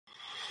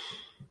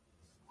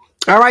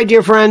All right,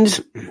 dear friends,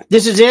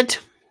 this is it.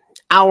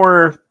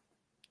 Our,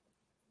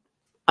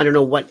 I don't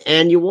know what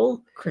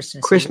annual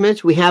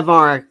Christmas. We have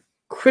our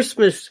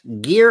Christmas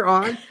gear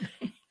on,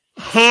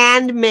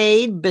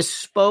 handmade,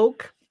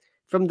 bespoke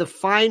from the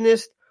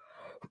finest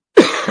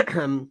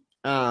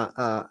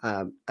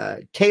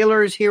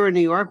tailors here in New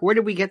York. Where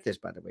did we get this,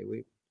 by the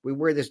way? We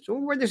wear this. We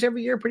wear this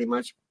every year, pretty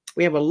much.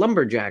 We have a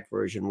lumberjack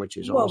version, which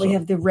is also. Well, we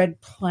have the red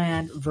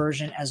plaid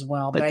version as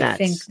well, but I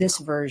think this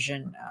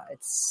version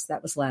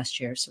that was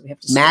last year, so we have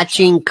to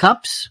matching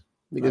cups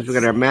because we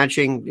got our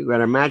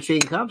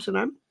matching cups, and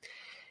I'm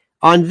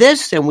on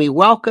this, and we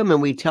welcome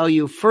and we tell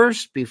you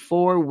first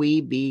before we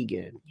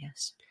begin.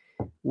 Yes,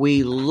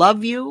 we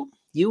love you.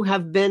 You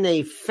have been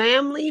a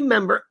family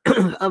member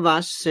of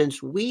us since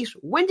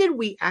when did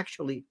we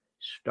actually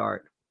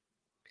start?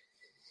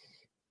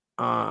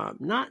 Not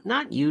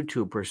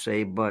YouTube per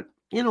se, but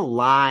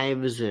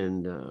lives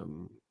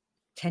and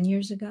 10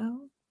 years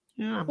ago.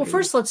 Yeah. Well,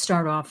 first let's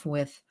start off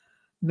with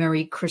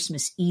Merry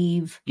Christmas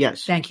Eve.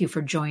 Yes. Thank you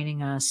for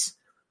joining us.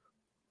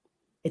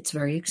 It's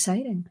very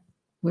exciting.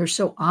 We're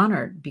so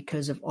honored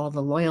because of all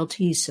the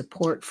loyalty,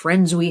 support,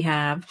 friends we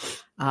have.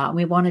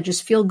 We want to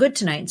just feel good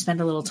tonight and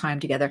spend a little time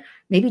together.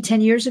 Maybe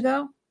 10 years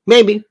ago?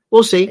 Maybe.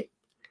 We'll see.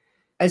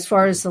 As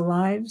far as the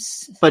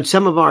lives. But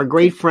some of our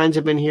great friends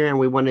have been here, and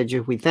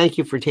we thank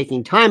you for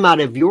taking time out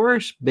of your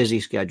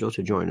busy schedule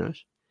to join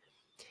us.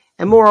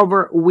 And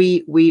moreover,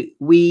 we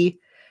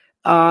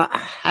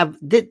have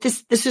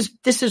this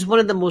is one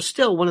of the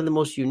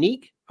most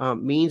unique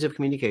means of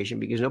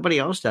communication because nobody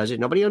else does it.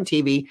 Nobody on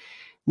TV.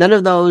 None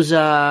of those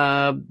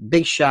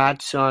big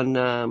shots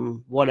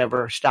on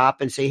whatever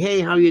stop and say, "Hey,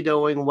 how you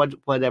doing?"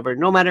 Whatever.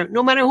 No matter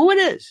who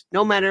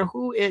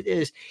it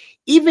is,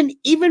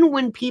 even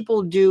when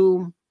people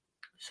do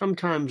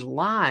sometimes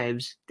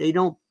lives, they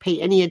don't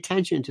pay any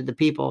attention to the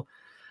people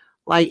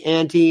like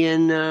Auntie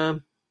and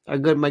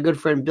my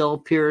good friend Bill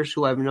Pierce,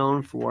 who I've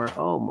known for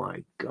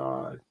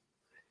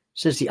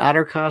since the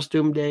Otter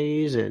costume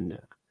days, and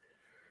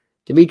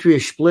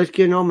Demetrius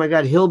Splitkin. Oh my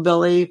God,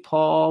 Hillbilly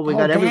Paul. We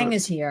got everybody. Gang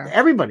is here.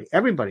 Everybody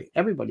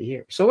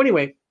here. So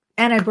anyway,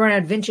 and I brought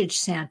out Vintage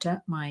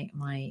Santa, my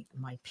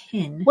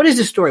pin. What is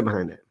the story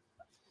behind it?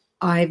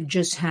 I've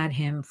just had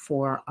him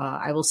for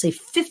I will say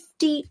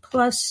 50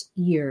 plus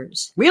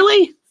years.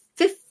 Really?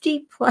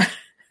 50 plus.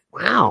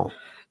 Wow.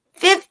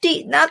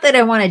 50. Not that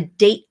I want to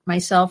date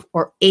myself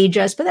or age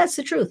us, but that's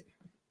the truth.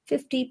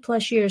 50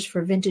 plus years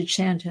for Vintage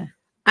Santa.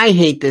 I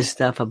hate this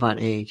stuff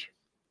about age.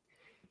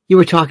 You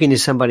were talking to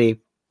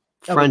somebody,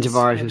 friends of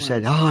ours, who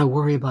said, I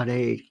worry about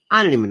age.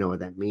 I don't even know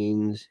what that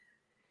means.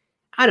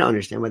 I don't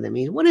understand what that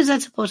means. What is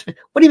that supposed to mean?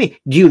 What do you mean?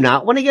 Do you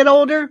not want to get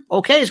older?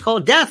 Okay, it's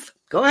called death.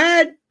 Go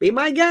ahead. Be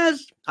my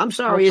guest. I'm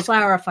sorry. I'll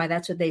clarify.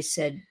 That's what they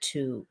said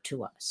to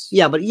us.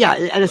 Yeah, but yeah.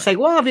 And it's like,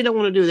 well, if you don't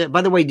want to do that.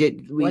 By the way,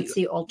 what's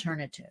the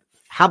alternative?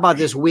 How about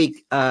this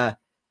week? The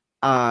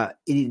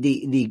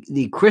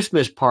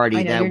Christmas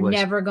party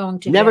never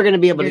going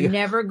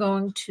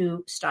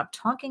to stop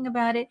talking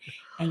about it,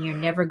 and you're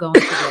never going to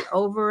get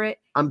over it.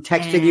 I'm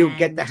texting you,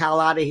 get the hell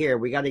out of here.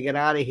 We got to get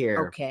out of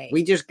here. Okay.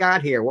 We just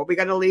got here. What we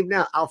got to leave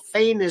now? I'll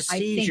feign a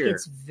seizure. I think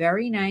it's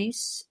very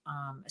nice,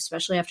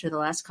 especially after the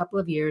last couple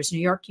of years. New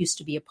York used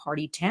to be a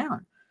party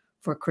town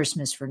for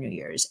Christmas, for New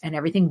Year's, and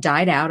everything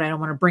died out. I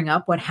don't want to bring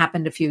up what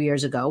happened a few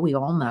years ago. We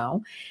all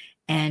know.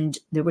 And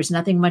there was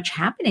nothing much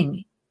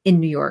happening in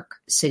New York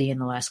City in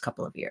the last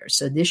couple of years.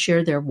 So this year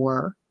it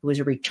was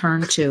a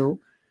return to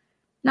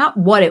not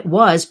what it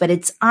was, but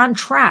it's on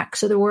track.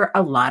 So there were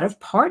a lot of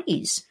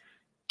parties,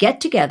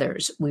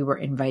 get-togethers. We were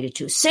invited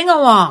to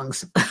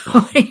sing-alongs.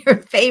 One of your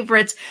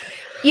favorites.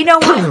 You know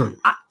what?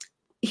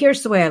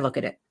 Here's the way I look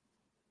at it.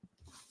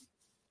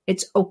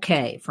 It's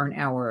okay for an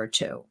hour or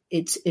two.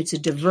 It's a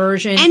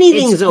diversion.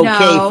 Anything's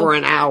okay for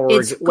an hour.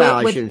 Well,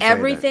 I shouldn't say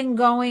everything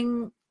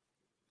going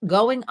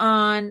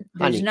on.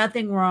 There's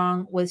nothing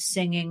wrong with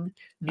singing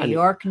New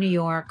York, New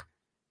York,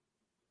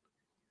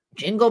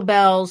 Jingle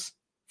Bells.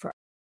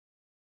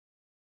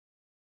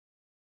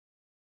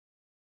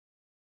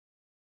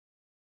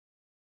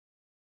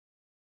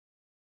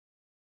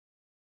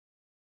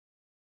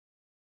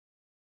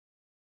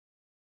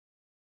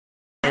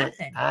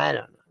 I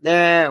don't know.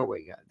 There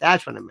we go.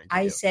 That's what I meant to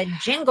do. I said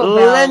Jingle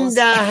Bells.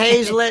 Linda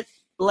Hazlett,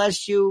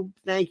 bless you.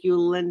 Thank you,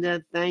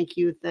 Linda. Thank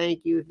you.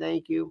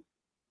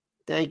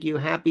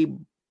 Happy.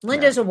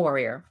 Linda's a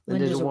warrior.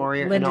 Linda's a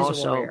warrior. Linda's and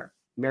also, a warrior.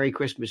 Merry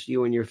Christmas to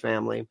you and your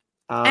family.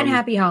 And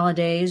happy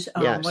holidays.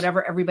 Yes.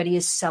 Whatever everybody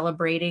is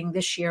celebrating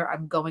this year,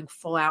 I'm going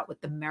full out with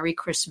the Merry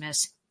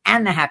Christmas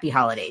and the happy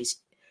holidays.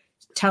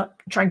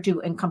 Trying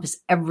to encompass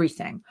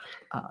everything.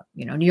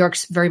 New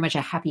York's very much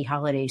a happy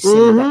holiday city.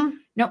 Mm-hmm.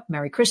 No,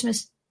 Merry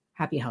Christmas,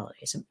 happy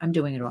holidays. I'm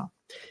doing it all.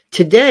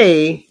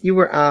 Today, you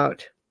were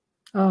out.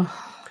 Oh.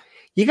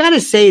 You got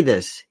to say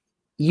this.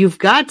 You've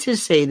got to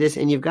say this,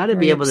 and you've got to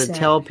be able to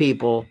tell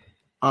people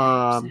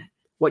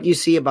what you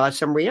see about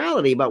some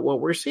reality about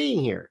what we're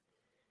seeing here.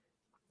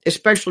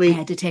 Especially, I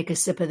had to take a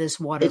sip of this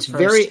water. It's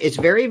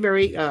very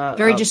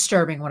very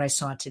disturbing what I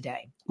saw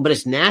today. But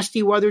it's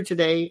nasty weather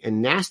today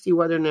and nasty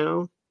weather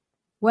now.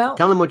 Well,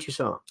 tell them what you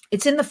saw.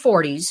 It's in the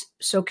 40s.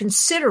 So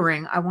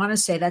considering, I want to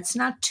say that's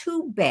not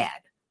too bad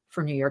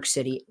for New York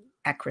City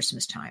at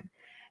Christmas time.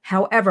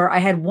 However, I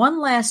had one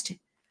last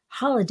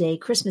holiday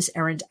Christmas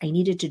errand I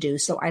needed to do.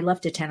 So I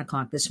left at 10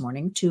 o'clock this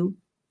morning to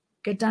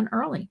get done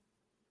early.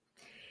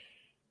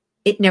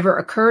 It never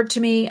occurred to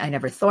me. I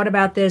never thought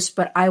about this,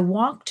 but I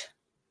walked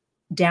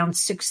down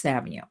 6th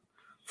Avenue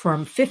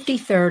from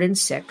 53rd and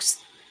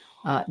 6th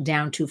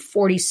down to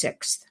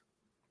 46th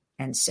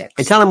and 6th.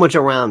 And tell them what's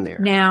around there.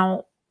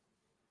 Now,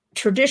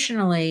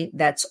 traditionally,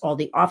 that's all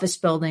the office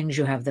buildings.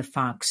 You have the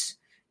Fox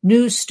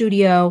News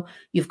studio.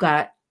 You've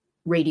got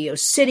Radio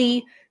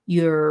City.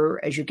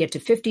 As you get to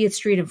 50th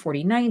Street and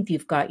 49th,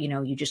 you've got,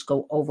 you just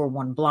go over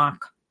one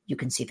block. You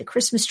can see the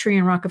Christmas tree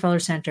in Rockefeller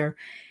Center.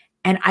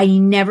 And I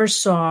never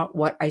saw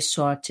what I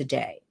saw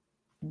today.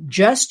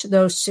 Just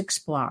those 6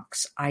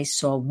 blocks, I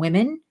saw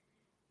women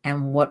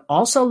and what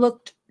also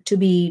looked to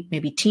be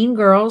maybe teen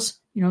girls,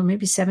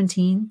 maybe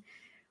 17,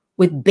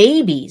 with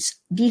babies,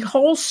 the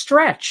whole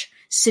stretch,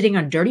 sitting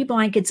on dirty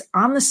blankets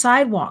on the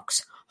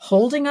sidewalks,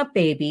 holding up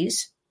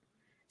babies,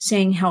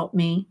 saying, help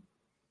me,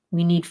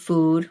 we need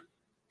food,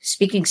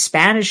 speaking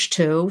Spanish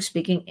too,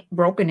 speaking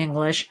broken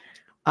English,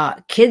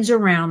 kids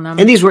around them.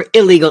 And these were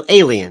illegal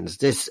aliens.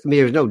 There's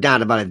no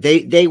doubt about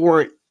it. They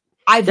weren't,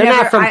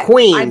 not from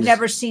Queens. I've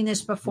never seen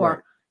this before. Right.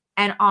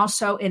 And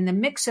also in the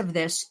mix of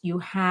this, you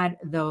had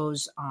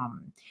those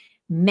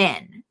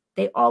men.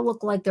 They all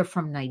look like they're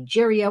from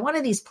Nigeria, one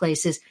of these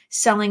places,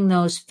 selling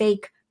those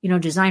fake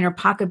designer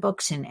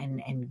pocketbooks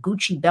and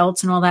Gucci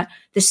belts and all that.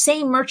 The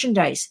same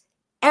merchandise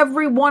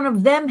every one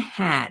of them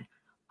had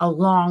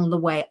along the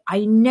way.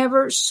 I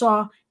never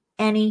saw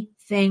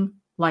anything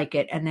like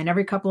it. And then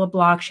every couple of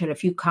blocks, you had a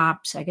few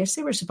cops. I guess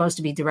they were supposed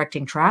to be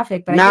directing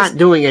traffic, but not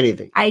doing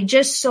anything. I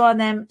just saw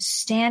them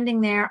standing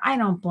there. I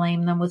don't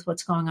blame them with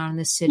what's going on in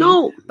this city.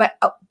 No. But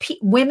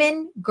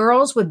women,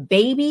 girls with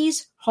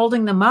babies,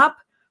 holding them up,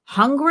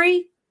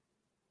 hungry.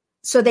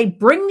 So they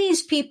bring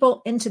these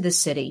people into the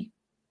city,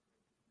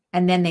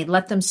 and then they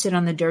let them sit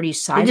on the dirty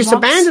sidewalks. They just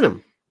abandon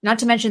them. Not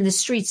to mention the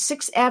streets.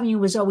 6th Avenue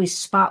was always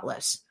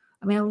spotless.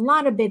 I mean, a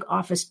lot of big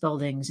office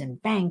buildings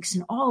and banks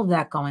and all of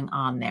that going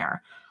on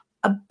there.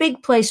 A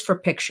big place for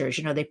pictures.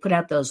 They put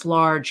out those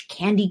large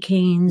candy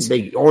canes.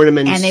 Big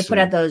ornaments. And they put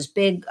out those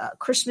big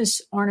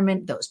Christmas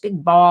ornament, those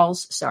big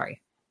balls. Sorry.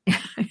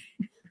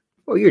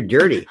 Oh, you're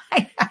dirty.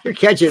 You're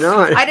catching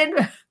on. I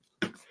didn't.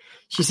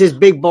 She says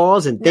big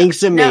balls and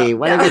thinks of me.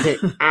 Why did I say,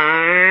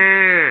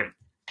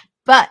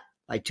 But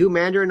like 2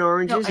 mandarin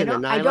oranges and a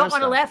Nyla I don't want to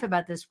stuff. laugh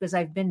about this because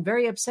I've been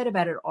very upset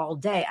about it all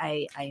day.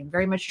 I am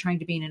very much trying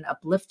to be in an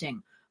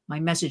uplifting, my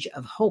message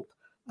of hope,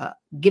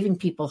 giving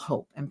people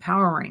hope,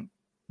 empowering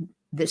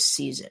this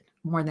season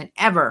more than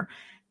ever.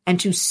 And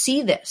to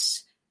see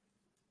this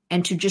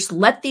and to just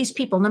let these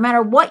people, no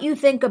matter what you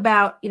think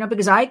about,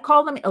 because I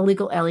call them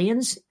illegal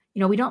aliens,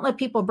 we don't let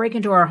people break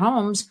into our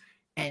homes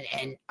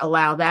and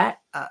allow that.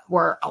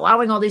 We're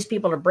allowing all these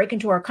people to break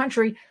into our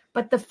country.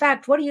 But the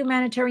fact, what a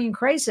humanitarian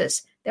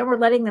crisis. Then we're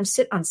letting them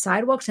sit on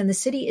sidewalks and the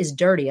city is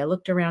dirty. I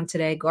looked around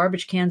today,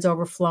 garbage cans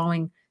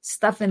overflowing,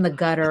 stuff in the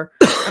gutter.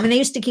 I mean, they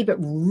used to keep it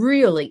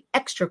really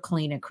extra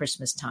clean at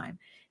Christmas time.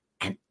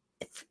 And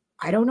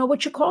I don't know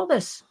what you call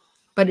this,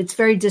 but it's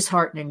very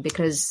disheartening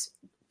because.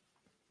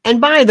 And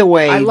by the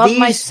way, I love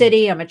my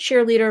city. I'm a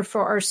cheerleader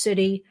for our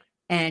city.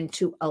 And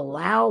to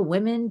allow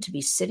women to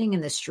be sitting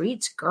in the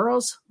streets,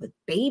 girls with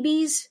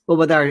babies. Well,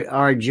 with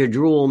our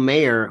Jadrul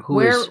mayor,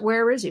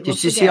 where is he?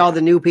 Did you see all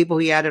the new people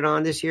he added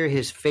on this year?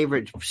 His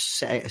favorite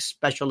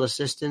special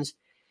assistants.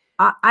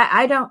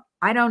 I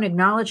don't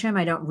acknowledge him.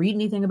 I don't read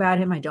anything about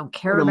him. I don't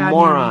care about him.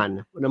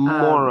 What a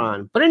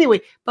moron. But anyway,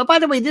 by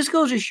the way, this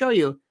goes to show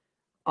you.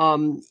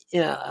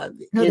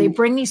 They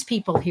bring these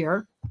people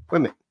here. Wait a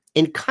minute.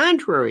 In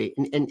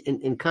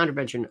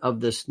contravention of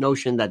this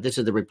notion that this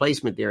is the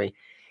replacement theory,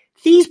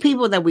 these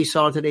people that we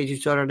saw today,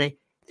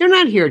 they're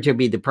not here to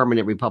be the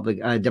permanent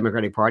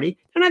Democratic Party.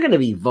 They're not going to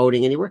be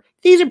voting anywhere.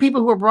 These are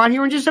people who were brought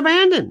here and just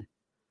abandoned.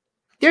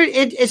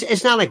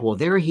 It's not like, well,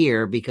 they're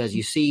here because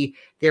you see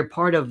they're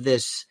part of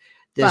this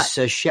the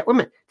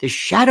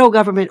shadow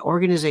government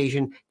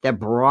organization that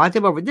brought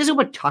them over. This is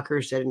what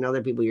Tucker said and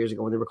other people years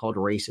ago when they were called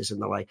racist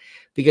and the like,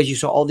 because you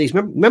saw all these.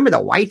 Remember the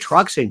white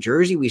trucks in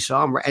Jersey? We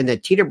saw them, and the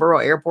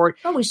Teterboro Airport.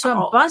 Oh, we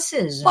saw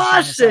buses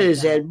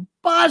and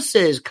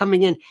buses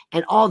coming in,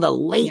 and all the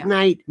late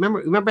night.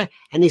 Remember?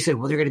 And they said,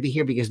 well, they're going to be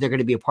here because they're going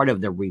to be a part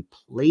of the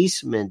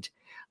replacement.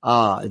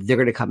 They're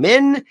going to come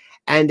in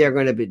and they're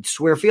going to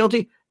swear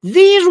fealty.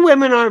 These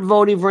women aren't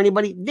voting for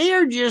anybody.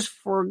 They're just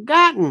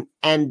forgotten.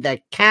 And the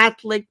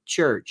Catholic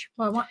Church.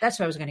 Well, that's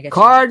what I was going to get to.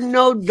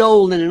 Cardinal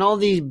Dolan and all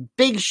these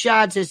big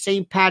shots at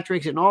St.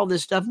 Patrick's and all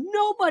this stuff.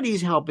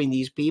 Nobody's helping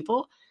these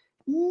people.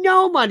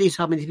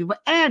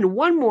 And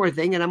one more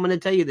thing, and I'm going to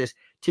tell you this.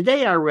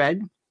 Today I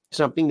read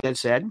something that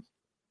said,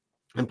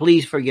 and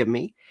please forgive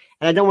me,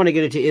 and I don't want to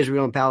get into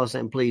Israel and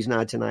Palestine, please,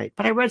 not tonight.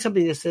 But I read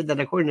something that said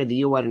that according to the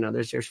UN and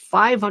others, there's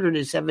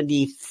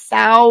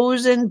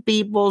 570,000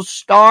 people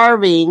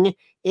starving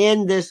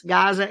in this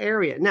Gaza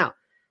area. Now,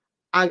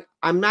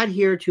 I'm not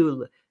here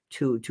to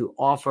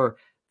offer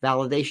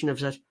validation of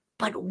such,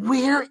 but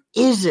where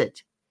is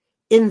it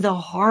in the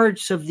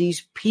hearts of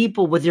these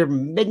people with their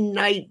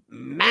midnight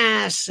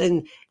mass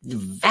and the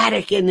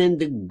Vatican and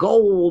the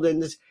gold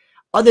and this,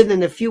 other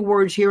than a few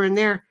words here and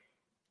there?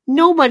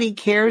 Nobody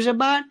cares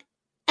about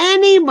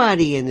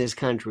anybody in this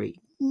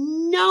country.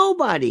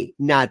 Nobody.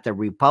 Not the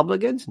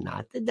Republicans,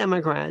 not the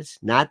Democrats,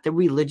 not the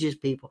religious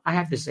people. I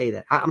have to say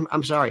that.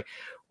 I'm sorry.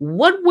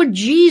 What would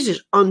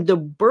Jesus, on the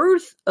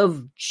birth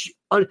of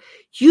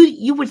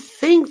you would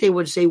think they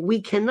would say,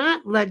 we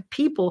cannot let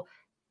people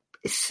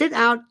sit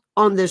out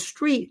on the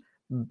street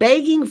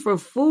begging for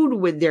food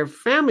with their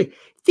family.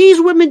 These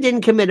women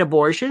didn't commit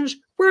abortions.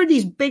 Where are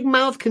these big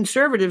mouth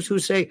conservatives who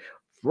say,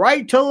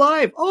 right to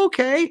life?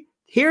 Okay,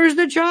 here's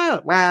the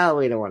child. Well,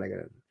 we don't want to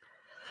go.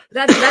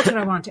 That's what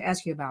I wanted to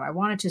ask you about. I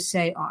wanted to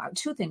say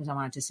two things I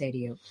wanted to say to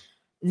you.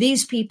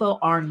 These people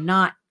are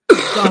not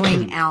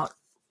going out.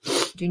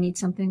 Do you need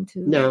something to?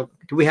 No.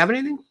 Do we have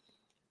anything?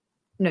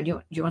 No.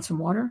 Do you want some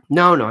water?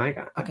 No. I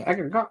got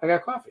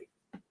coffee.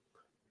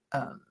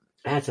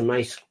 I had some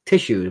nice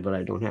tissues, but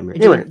I don't have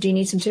them. Do you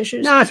need some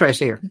tissues? No, that's right. I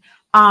stay here.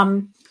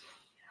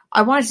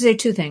 I wanted to say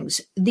two things.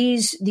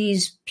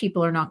 These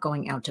people are not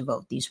going out to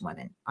vote. These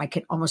women, I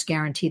can almost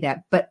guarantee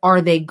that. But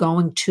are they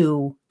going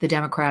to the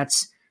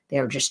Democrats?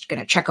 They're just going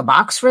to check a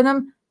box for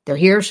them. They're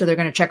here, so they're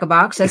going to check a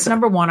box. That's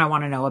number one I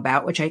want to know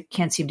about, which I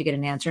can't seem to get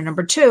an answer.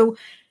 Number two,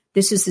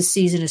 this is the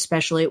season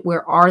especially.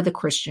 Where are the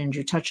Christians?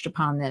 You touched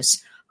upon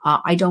this.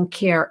 I don't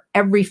care.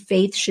 Every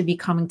faith should be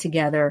coming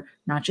together,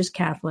 not just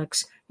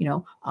Catholics,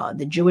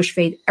 the Jewish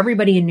faith.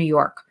 Everybody in New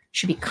York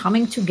should be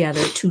coming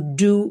together to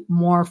do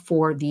more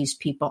for these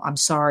people. I'm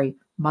sorry,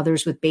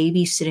 mothers with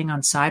babies sitting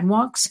on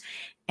sidewalks.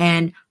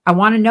 And I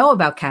want to know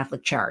about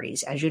Catholic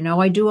Charities. As you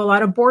know, I do a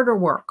lot of border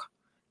work.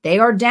 They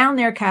are down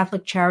there,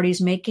 Catholic Charities,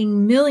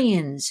 making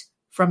millions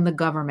from the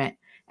government,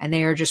 and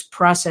they are just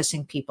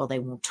processing people. They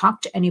won't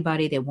talk to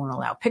anybody. They won't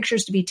allow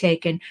pictures to be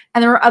taken.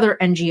 And there are other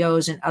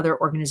NGOs and other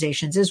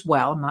organizations as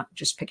well. I'm not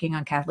just picking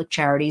on Catholic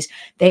Charities.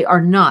 They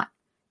are not,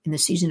 in the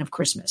season of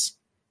Christmas,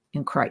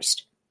 in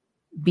Christ,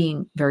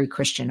 being very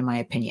Christian, in my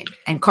opinion.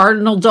 And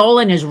Cardinal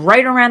Dolan is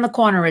right around the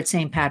corner at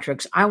St.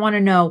 Patrick's. I want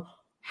to know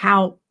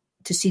how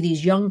to see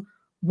these young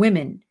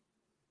women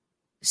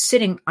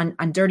sitting on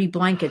dirty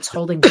blankets,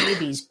 holding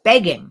babies,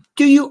 begging.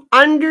 Do you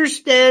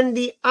understand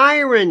the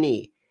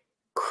irony?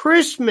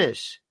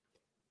 Christmas,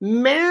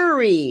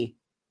 Mary,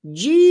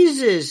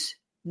 Jesus,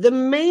 the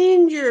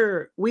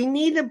manger. We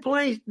need a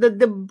place, the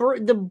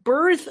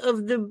birth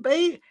of the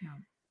baby.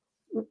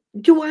 No.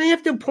 Do I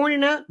have to point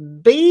it out?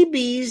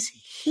 Babies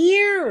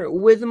here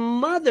with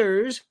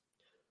mothers,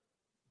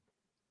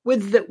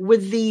 with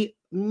the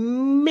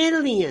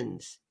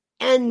millions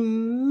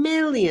and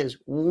millions.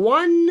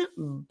 One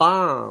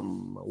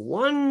bomb,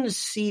 one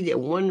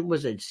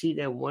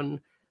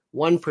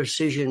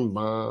precision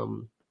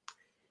bomb.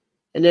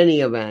 In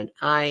any event,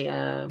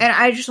 and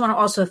I just want to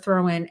also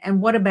throw in, and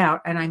what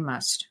about, and I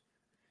must,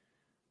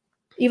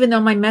 even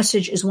though my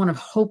message is one of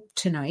hope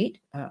tonight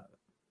on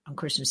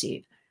Christmas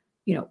Eve,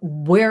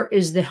 where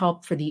is the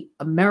help for the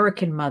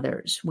American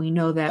mothers? We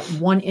know that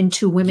 1 in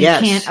 2 women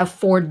can't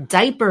afford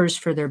diapers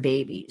for their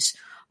babies.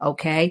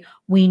 Okay.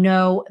 We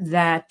know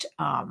that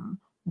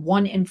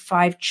 1 in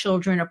 5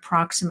 children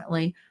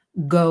approximately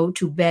go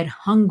to bed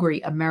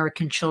hungry,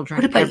 American children.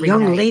 What about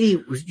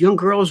young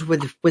girls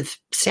with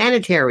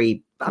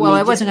sanitary?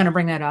 I wasn't going to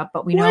bring that up,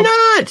 but we know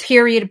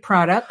period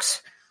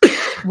products.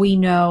 We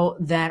know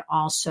that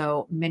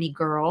also many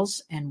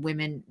girls and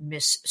women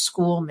miss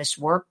school, miss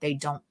work. They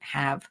don't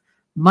have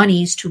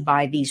monies to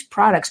buy these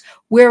products.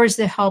 Where is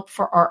the help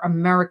for our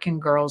American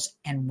girls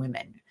and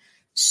women?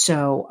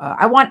 So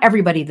I want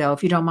everybody, though,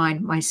 if you don't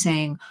mind my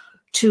saying,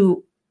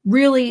 to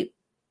really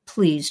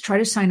please try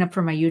to sign up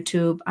for my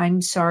YouTube.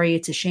 I'm sorry,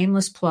 it's a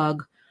shameless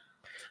plug.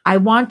 I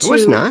want to. No,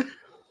 it's not.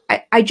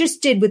 I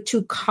just did with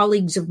 2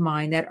 colleagues of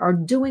mine that are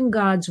doing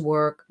God's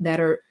work, that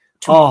are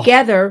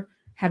together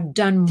have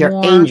done they're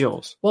more. They're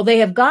angels. Well, they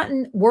have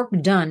gotten work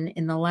done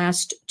in the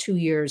last 2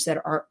 years that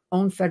our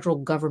own federal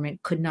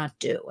government could not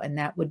do. And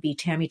that would be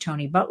Tammy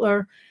Tony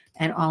Butler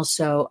and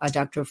also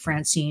Dr.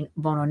 Francine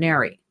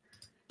Bononeri.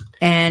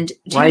 And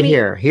Tammy, right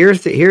here.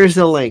 Here's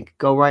the link.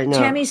 Go right now.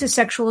 Tammy's a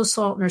sexual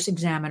assault nurse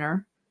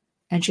examiner,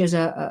 and she has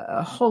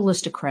a whole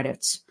list of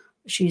credits.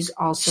 She's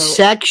also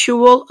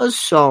sexual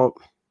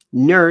assault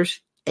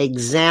nurse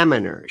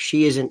examiner.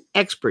 She is an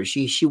expert.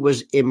 She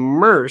was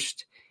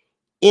immersed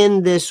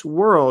in this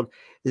world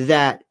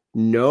that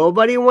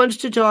nobody wants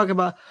to talk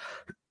about.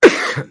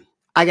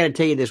 I got to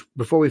tell you this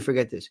before we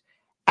forget this.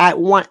 At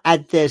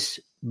this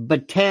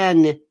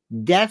Bataan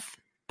death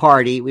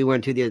party we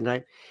went to the other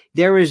night,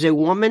 there is a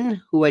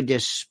woman who I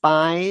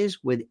despise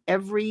with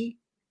every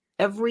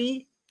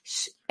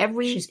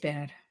she's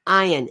bad.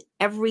 Ion,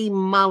 every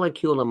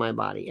molecule of my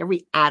body,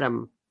 every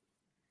atom.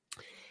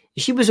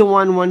 She was the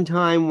one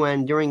time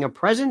when during a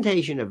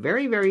presentation, a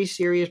very, very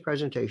serious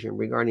presentation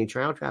regarding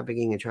child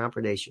trafficking and child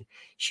predation,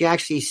 she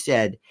actually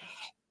said,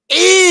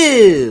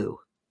 "Ew."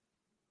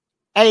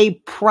 a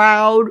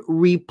proud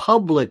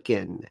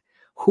Republican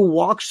who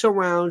walks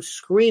around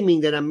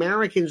screaming that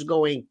Americans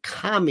going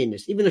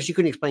communist, even though she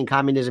couldn't explain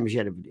communism, she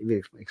had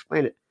to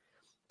explain it.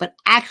 But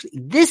actually,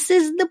 this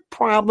is the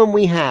problem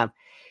we have.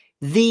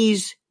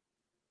 These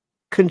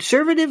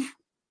conservative,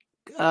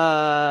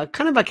 kind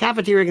of a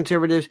cafeteria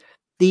conservatives,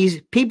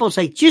 these people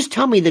say, just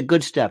tell me the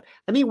good stuff.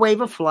 Let me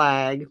wave a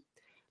flag.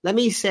 Let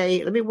me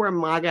wear a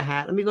MAGA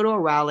hat. Let me go to a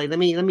rally. Let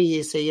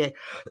me say,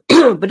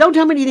 but don't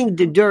tell me anything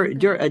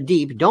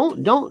deep.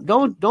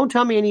 Don't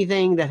tell me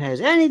anything that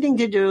has anything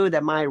to do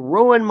that might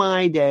ruin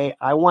my day.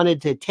 I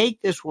wanted to take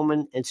this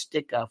woman and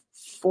stick a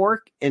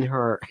fork in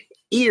her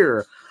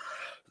ear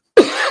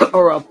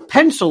or a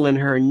pencil in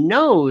her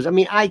nose. I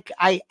mean,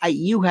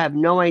 you have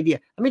no idea.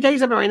 Let me tell you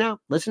something right now.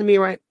 Listen to me,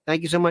 right?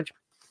 Thank you so much.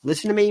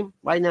 Listen to me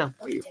right now.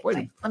 Let me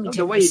take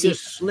the way you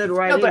just slid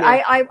right in. No, but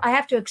I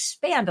have to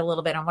expand a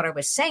little bit on what I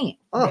was saying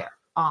there.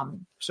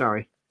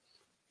 Sorry.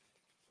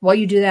 While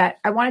you do that,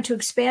 I wanted to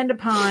expand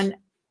upon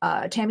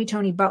Tammy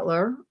Tony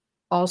Butler,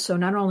 also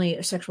not only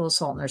a sexual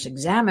assault nurse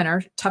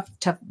examiner,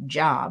 tough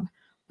job,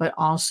 but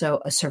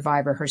also a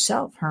survivor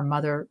herself. Her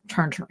mother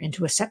turned her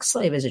into a sex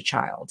slave as a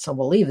child. So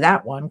we'll leave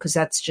that one because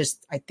that's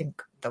just, I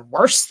think, the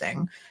worst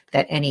thing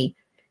that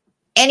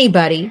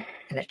anybody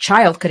and a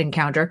child could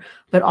encounter,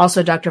 but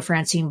also Dr.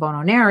 Francine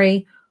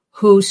Bononeri,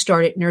 who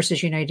started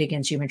Nurses United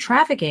Against Human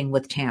Trafficking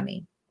with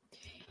Tammy.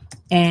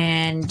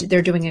 And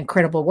they're doing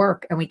incredible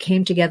work. And we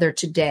came together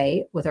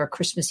today with our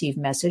Christmas Eve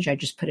message. I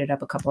just put it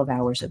up a couple of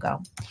hours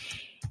ago.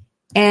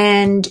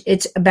 And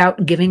it's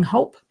about giving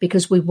hope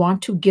because we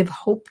want to give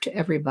hope to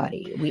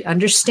everybody. We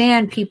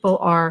understand people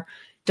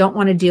don't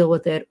want to deal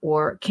with it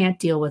or can't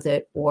deal with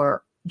it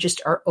or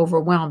just are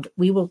overwhelmed.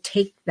 We will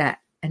take that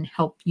and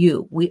help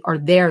you. We are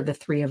there, the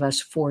three of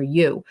us, for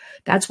you.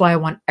 That's why I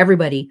want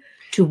everybody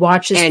to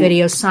watch this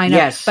video, sign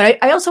up. But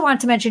I also wanted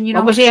to mention,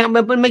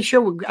 but make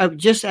sure,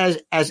 just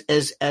as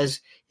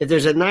if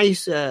there's a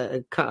nice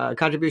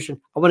contribution,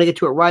 I want to get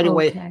to it right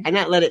away and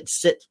not let it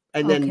sit.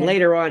 And then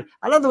later on,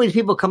 I love the way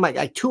people come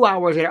like 2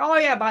 hours later. Oh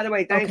yeah, by the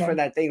way, thanks for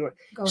that thing.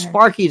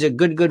 Sparky's a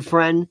good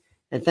friend.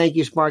 And thank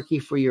you, Sparky,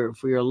 for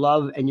your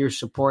love and your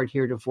support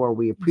heretofore.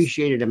 We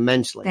appreciate it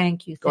immensely.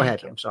 Thank you. Go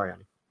ahead. I'm sorry,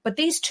 honey. But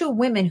these two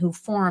women who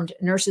formed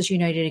Nurses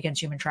United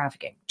Against Human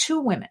Trafficking, two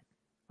women,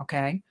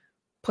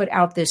 put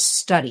out this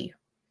study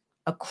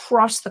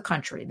across the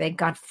country. They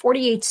got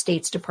 48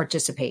 states to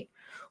participate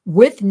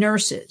with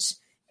nurses.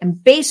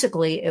 And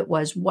basically it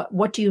was,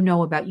 what do you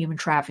know about human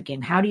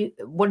trafficking?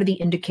 What are the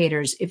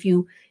indicators? If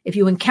you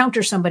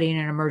encounter somebody in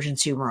an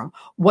emergency room,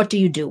 what do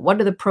you do?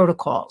 What are the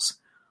protocols?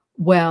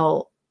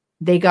 Well,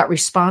 they got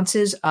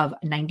responses of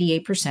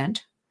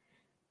 98%.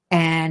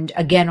 And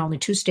again, only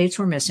 2 states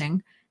were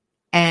missing.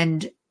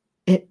 And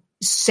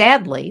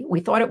sadly, we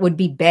thought it would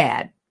be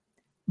bad,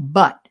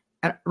 but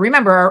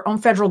remember, our own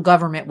federal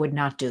government would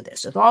not do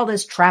this. With all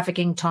this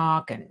trafficking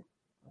talk and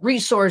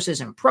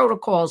resources and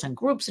protocols and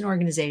groups and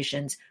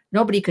organizations,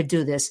 nobody could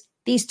do this.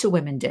 These 2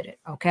 women did it,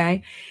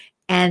 okay?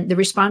 And the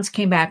response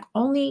came back,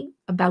 only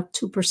about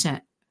 2%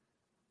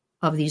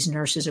 of these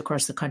nurses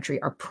across the country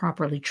are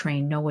properly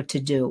trained, know what to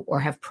do, or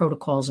have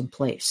protocols in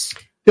place.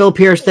 Bill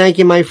Pierce, thank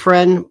you, my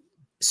friend.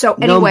 So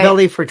anyway, known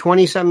Billy for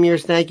 20-something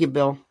years. Thank you,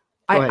 Bill.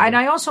 And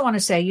I also want to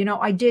say,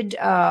 I did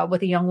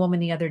with a young woman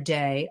the other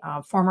day,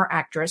 former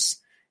actress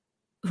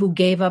who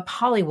gave up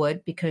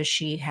Hollywood because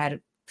she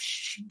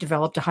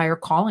developed a higher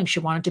calling.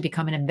 She wanted to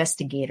become an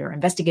investigator,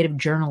 investigative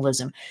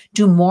journalism,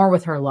 do more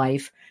with her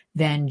life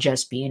than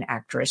just be an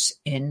actress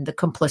in the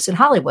complicit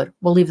Hollywood.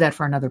 We'll leave that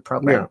for another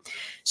program. Yeah.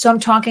 So I'm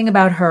talking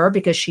about her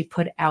because she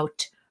put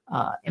out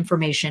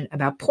information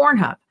about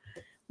Pornhub.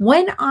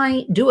 When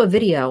I do a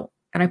video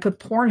and I put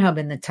Pornhub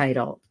in the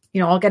title,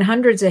 I'll get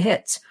hundreds of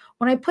hits.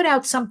 When I put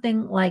out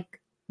something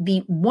like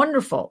the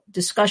wonderful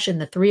discussion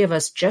the 3 of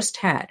us just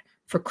had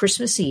for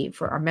Christmas Eve,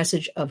 for our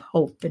message of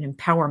hope and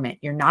empowerment,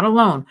 you're not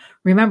alone.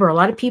 Remember, a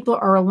lot of people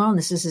are alone.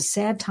 This is a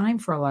sad time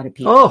for a lot of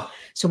people. Oh.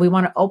 So we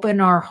want to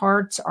open our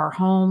hearts, our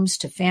homes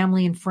to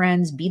family and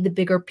friends, be the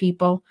bigger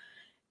people.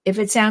 If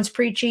it sounds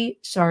preachy,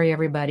 sorry,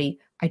 everybody.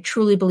 I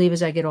truly believe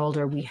as I get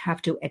older, we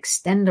have to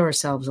extend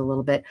ourselves a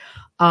little bit.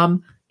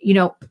 The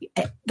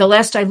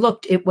last I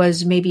looked, it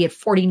was maybe at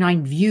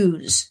 49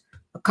 views.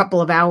 A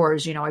couple of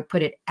hours, I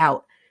put it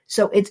out.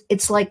 So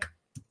it's like,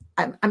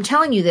 I'm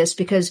telling you this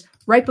because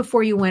right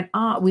before we went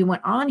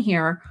on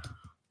here,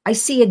 I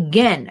see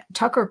again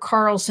Tucker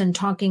Carlson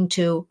talking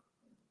to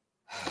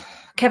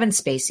Kevin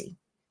Spacey.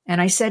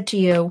 And I said to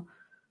you,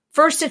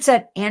 first it's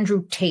at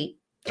Andrew Tate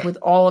with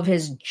all of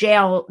his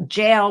jail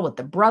with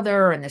the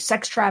brother and the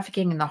sex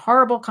trafficking and the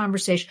horrible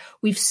conversation.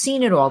 We've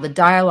seen it all, the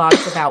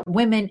dialogues about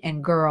women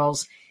and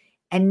girls.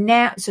 And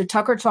now, so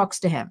Tucker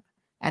talks to him.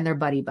 And they're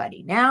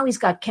buddy. Now he's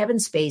got Kevin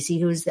Spacey,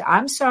 who's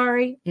I'm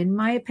sorry, in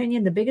my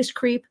opinion, the biggest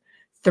creep.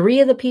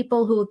 3 of the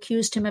people who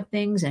accused him of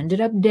things ended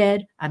up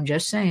dead. I'm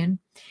just saying.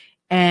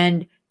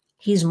 And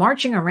he's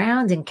marching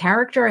around in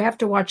character. I have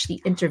to watch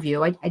the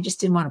interview. I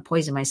just didn't want to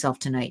poison myself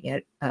tonight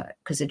yet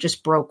because it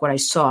just broke what I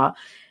saw.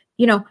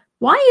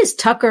 Why is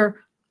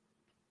Tucker?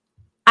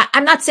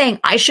 I'm not saying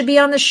I should be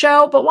on the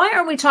show, but why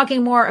aren't we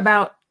talking more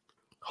about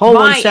Hold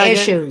my one second.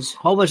 issues?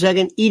 Hold one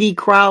second. Edie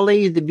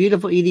Crowley, the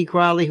beautiful Edie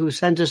Crowley, who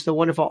sent us the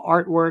wonderful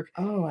artwork.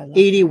 Oh, I love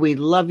Edie, that. we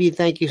love you.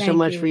 Thank you so Thank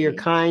much you, for your Edie.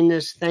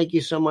 kindness. Thank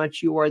you so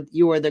much. You are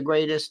the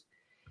greatest.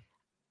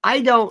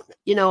 I don't,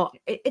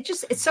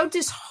 It's so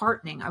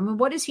disheartening. I mean,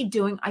 what is he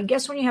doing? I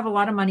guess when you have a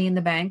lot of money in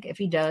the bank, if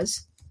he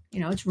does,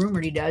 it's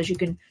rumored he does, you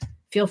can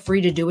feel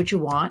free to do what you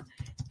want.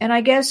 And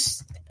I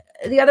guess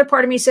the other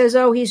part of me says,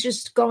 oh, he's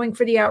just going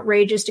for the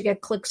outrageous to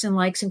get clicks and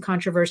likes and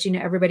controversy.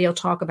 Everybody will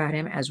talk about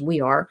him as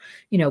we are,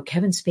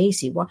 Kevin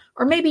Spacey,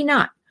 or maybe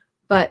not,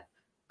 but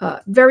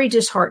very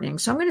disheartening.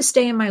 So I'm going to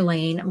stay in my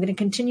lane. I'm going to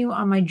continue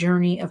on my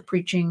journey of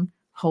preaching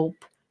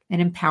hope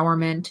and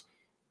empowerment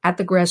at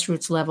the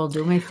grassroots level,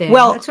 do my thing.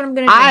 Well, that's what I'm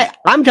going to do.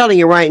 I'm telling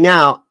you right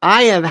now,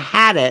 I have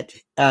had it.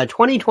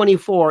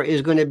 2024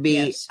 is going to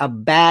be a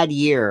bad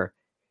year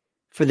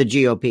for the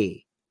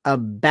GOP. A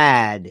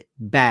bad,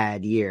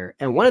 bad year.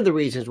 And one of the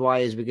reasons why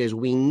is because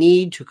we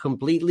need to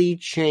completely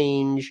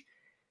change.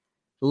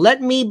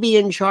 Let me be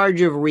in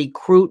charge of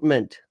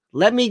recruitment.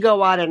 Let me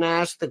go out and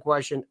ask the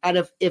question.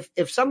 And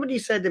if somebody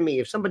said to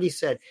me,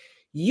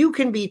 you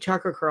can be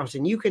Tucker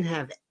Carlson, you can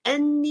have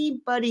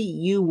anybody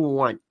you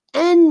want,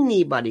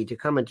 anybody to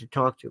come and to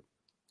talk to,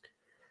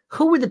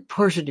 who would the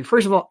person do?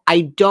 First of all,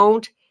 I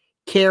don't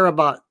care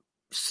about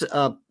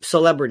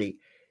celebrity.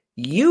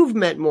 You've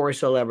met more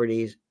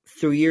celebrities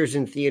through years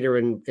in theater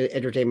and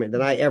entertainment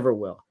than I ever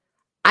will.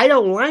 I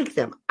don't like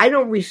them.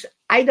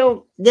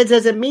 That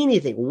doesn't mean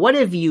anything. What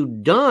have you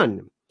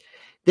done?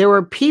 There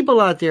are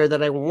people out there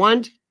that I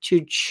want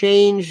to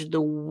change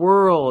the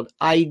world.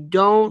 I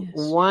don't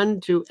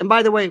want to. And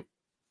by the way,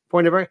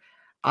 point of view,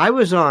 I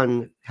was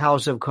on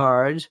House of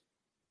Cards,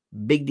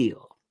 big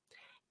deal.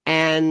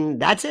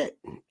 And that's it.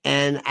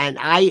 And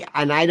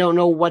I don't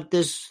know what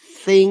this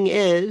thing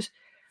is.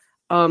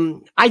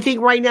 I think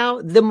right now,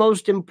 one of the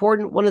most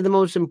important,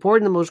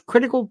 the most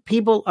critical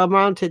people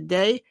around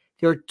today,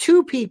 there are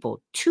two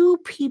people.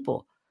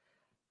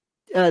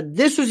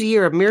 This was a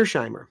year of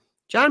Mearsheimer.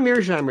 John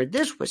Mearsheimer,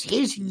 this was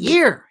his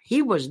year.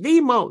 He was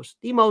the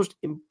most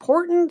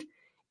important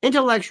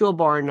intellectual,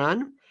 bar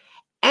none.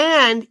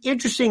 And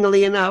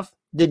interestingly enough,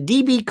 the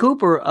D.B.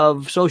 Cooper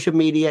of social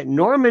media,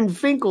 Norman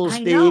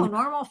Finkelstein. I know,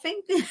 Norman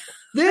Finkelstein.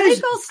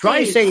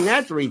 Try saying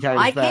that 3 times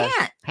I fast.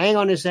 can't. Hang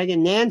on a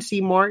second. Nancy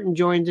Martin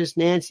joins us.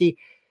 Nancy,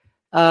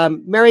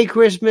 Merry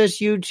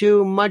Christmas, you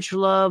too. Much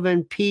love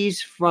and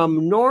peace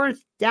from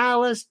North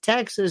Dallas,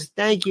 Texas.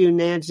 Thank you,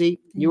 Nancy.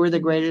 You were the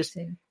greatest.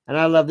 And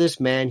I love this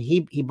man.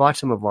 He bought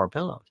some of our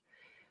pillows.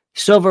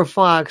 Silver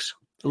Fox,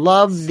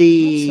 love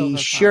the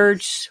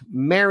shirts.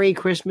 Merry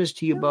Christmas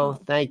to you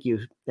both. Thank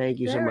you. Thank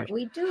you so much.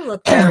 We do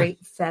look very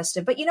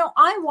festive. But,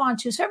 I want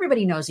to, so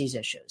everybody knows these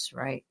issues,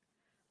 right?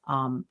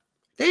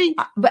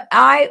 But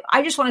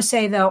I just want to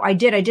say, though, I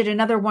did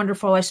another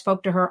wonderful, I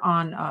spoke to her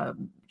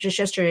on just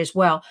yesterday as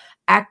well,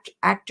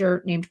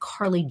 actor named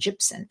Carly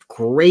Jepsen.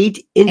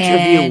 Great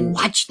interview.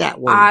 Watch that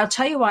one. I'll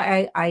tell you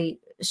why I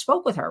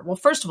spoke with her. Well,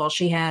 first of all,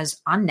 she has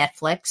on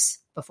Netflix,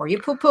 before you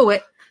poo-poo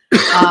it,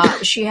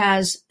 she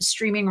has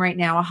streaming right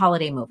now a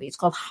holiday movie. It's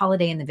called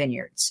Holiday in the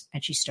Vineyards,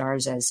 and she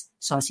stars as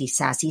Saucy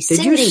Sassy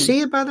Cindy. Did you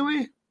see it, by the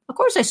way? Of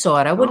course I saw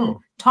it. I wouldn't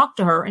talk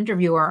to her,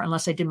 interview her,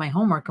 unless I did my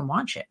homework and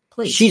watch it.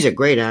 Please. She's a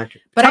great actor.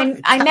 But I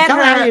met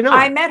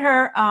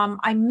her.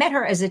 I met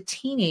her as a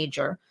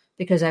teenager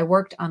because I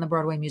worked on the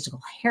Broadway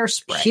musical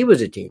Hairspray. She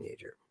was a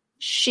teenager.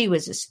 She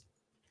was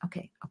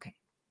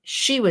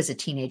a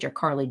teenager,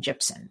 Carly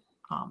Jepsen.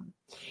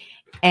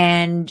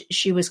 And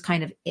she was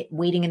kind of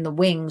waiting in the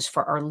wings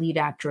for our lead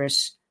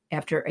actress.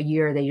 After a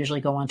year, they usually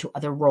go on to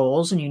other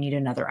roles and you need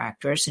another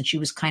actress. And she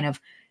was kind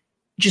of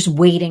just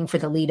waiting for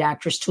the lead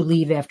actress to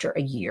leave after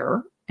a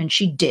year. And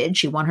she did.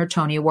 She won her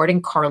Tony Award,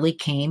 and Carly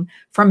came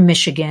from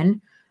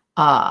Michigan.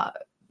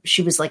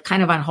 She was like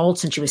kind of on hold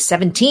since she was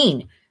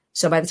 17.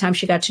 So by the time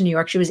she got to New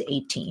York, she was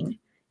 18,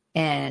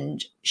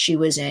 and she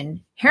was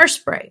in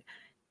Hairspray.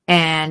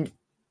 And,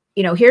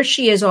 here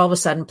she is all of a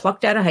sudden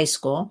plucked out of high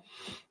school,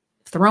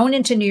 thrown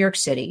into New York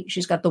City.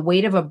 She's got the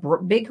weight of a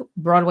big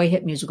Broadway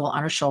hit musical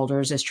on her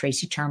shoulders as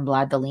Tracy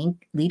Turnblad, the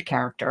lead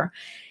character.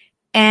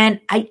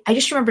 And I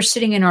just remember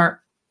sitting in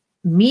our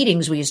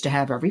meetings we used to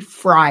have every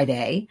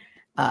Friday.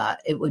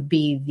 It would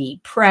be the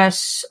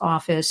press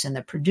office and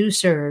the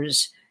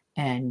producers,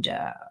 and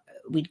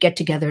we'd get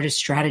together to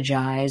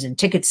strategize and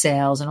ticket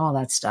sales and all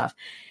that stuff.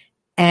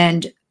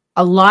 And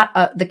a lot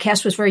of the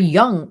cast was very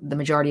young, the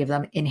majority of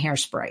them, in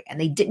Hairspray. And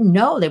they didn't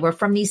know. They were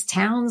from these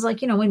towns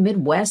like, in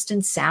Midwest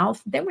and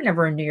South. They were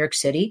never in New York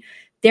City.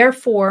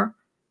 Therefore,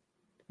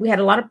 we had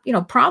a lot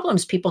of,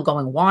 problems, people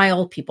going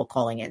wild, people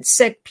calling in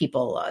sick,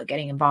 people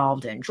getting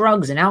involved in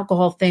drugs and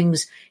alcohol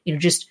things,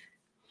 just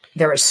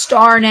they're a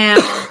star now,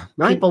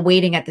 right. People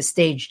waiting at the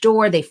stage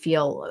door. They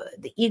feel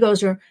the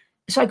egos are.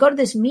 So I go to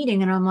this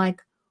meeting and I'm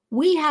like,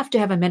 we have to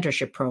have a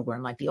mentorship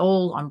program like the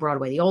old on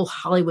Broadway, the old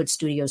Hollywood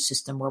studio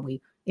system where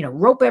we,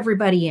 rope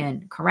everybody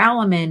in, corral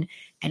them in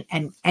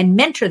and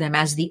mentor them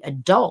as the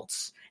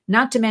adults.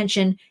 Not to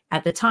mention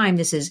at the time,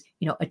 this is,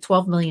 a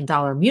 $12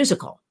 million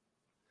musical.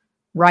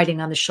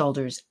 riding on the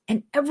shoulders.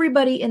 And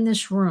everybody in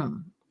this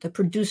room, the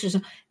producers,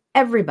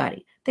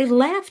 everybody, they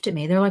laughed at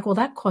me. They're like, well,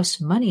 that costs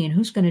money and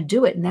who's going to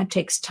do it? And that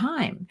takes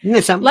time.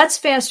 Let's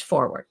fast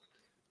forward.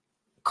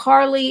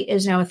 Carly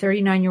is now a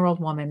 39-year-old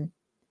woman.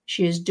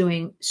 She is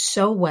doing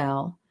so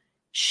well.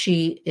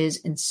 She is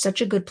in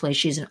such a good place.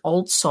 She's an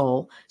old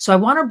soul. So I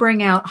want to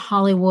bring out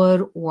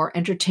Hollywood or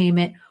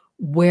entertainment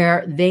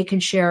where they can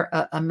share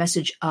a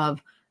message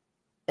of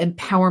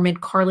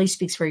empowerment. Carly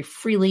speaks very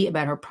freely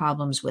about her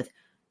problems with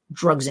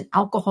drugs and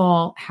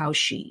alcohol, how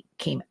she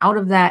came out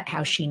of that,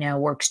 how she now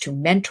works to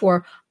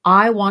mentor.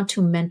 I want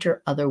to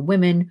mentor other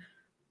women,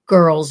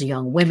 girls,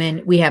 young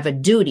women. We have a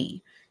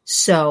duty.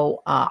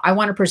 So I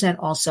want to present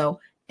also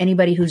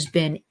anybody who's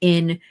been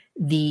in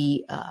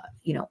the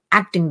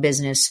acting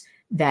business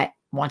that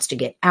wants to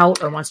get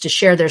out or wants to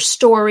share their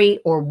story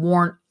or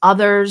warn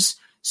others.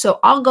 So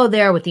I'll go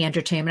there with the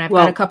entertainment. I've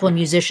got a couple of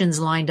musicians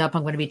lined up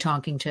I'm going to be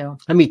talking to.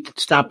 Let me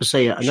stop and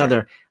say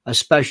another a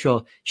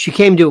special. She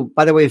came to,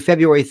 by the way,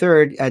 February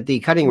 3rd at the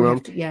Cutting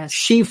Room. Yes.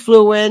 She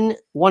flew in,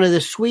 one of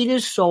the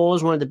sweetest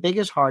souls, one of the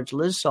biggest hearts,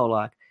 Liz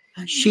Solak.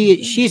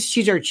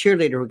 She's our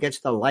cheerleader who gets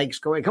the likes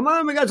going. Come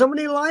on, we got so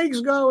many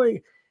likes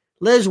going.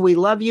 Liz, we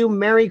love you.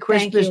 Merry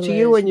Christmas to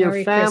you and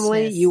your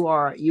family. Christmas.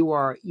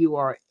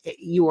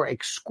 You are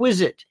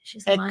exquisite.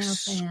 She's a Lionel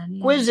fan.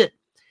 Exquisite.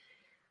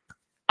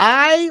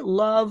 I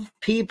love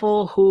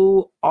people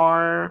who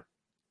are.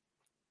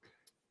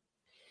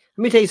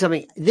 Let me tell you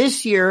something.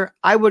 This year,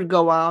 I would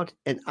go out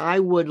and I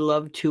would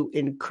love to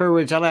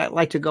encourage. I'd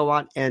like to go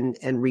out and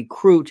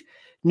recruit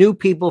new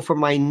people for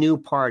my new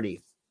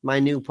party.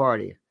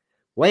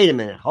 Wait a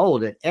minute.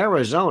 Hold it.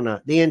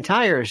 Arizona, the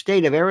entire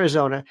state of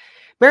Arizona.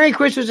 Merry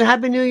Christmas and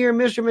Happy New Year,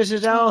 Mr. and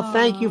Mrs. L. Aww.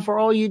 Thank you for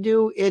all you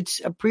do. It's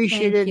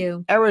appreciated. Thank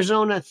you.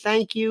 Arizona,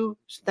 thank you.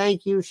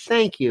 Thank you.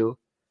 Thank you.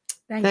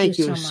 Thank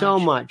you so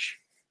much.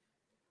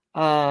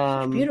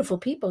 Beautiful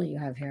people you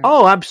have here.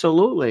 Oh,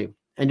 absolutely.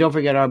 And don't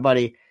forget our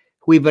buddy,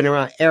 who we've been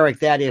around, Eric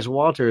Thaddeus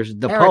Walters,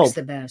 Eric's Pope.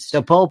 The best.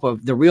 The Pope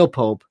of the real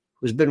Pope,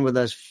 who's been with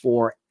us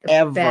forever.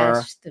 The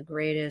best, the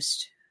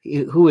greatest.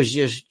 Who is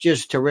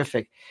just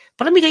terrific.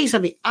 But let me tell you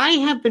something. I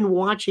have been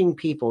watching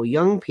people,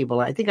 young people.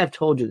 I think I've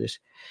told you this.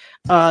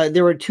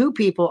 There were two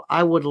people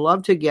I would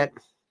love to get,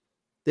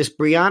 this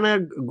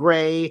Brianna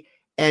Gray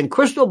and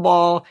Crystal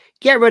Ball,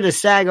 get rid of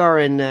Sagar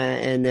and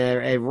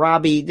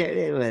Robbie,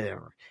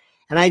 whatever.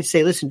 And I'd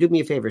say, listen, do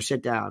me a favor,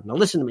 sit down. Now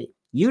listen to me.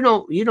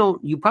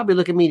 You probably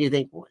look at me and you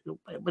think,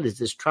 what is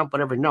this, Trump,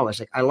 whatever? No, it's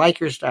like, I like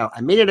your style.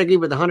 I may not agree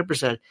with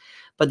 100%,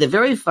 but the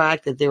very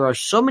fact that there are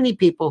so many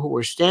people who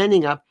are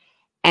standing up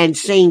and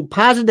saying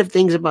positive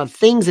things about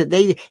things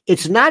that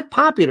it's not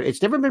popular.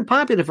 It's never been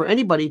popular for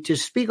anybody to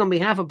speak on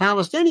behalf of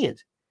Palestinians.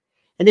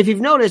 And if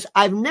you've noticed,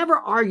 I've never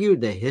argued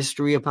the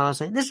history of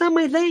Palestine. That's not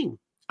my thing.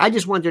 I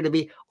just want there to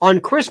be, on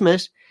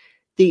Christmas,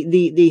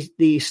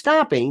 the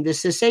stopping, the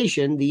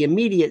cessation, the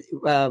immediate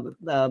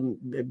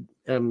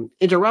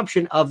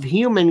interruption of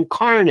human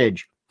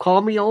carnage.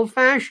 Call me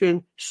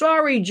old-fashioned.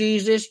 Sorry,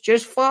 Jesus,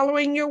 just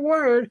following your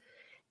word.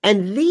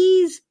 And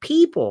these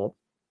people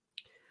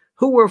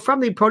who were from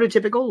the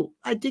prototypical,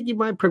 I think you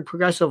might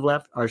progressive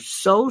left, are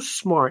so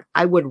smart.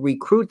 I would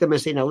recruit them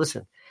and say, now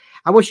listen,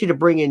 I want you to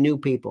bring in new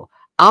people.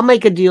 I'll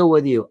make a deal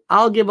with you.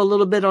 I'll give a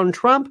little bit on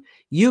Trump.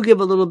 You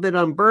give a little bit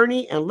on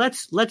Bernie, and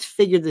let's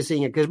figure this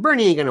thing out, because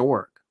Bernie ain't going to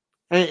work.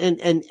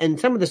 And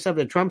some of the stuff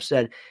that Trump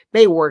said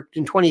may work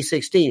in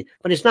 2016,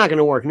 but it's not going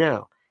to work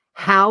now.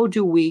 How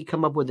do we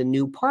come up with a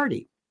new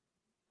party?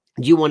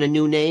 Do you want a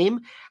new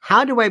name?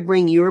 How do I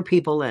bring your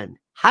people in?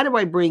 How do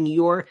I bring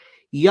your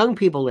young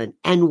people in,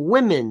 and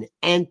women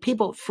and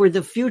people for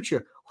the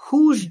future?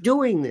 Who's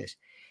doing this?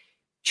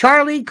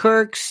 Charlie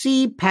Kirk,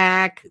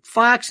 CPAC,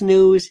 Fox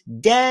News,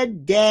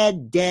 dead.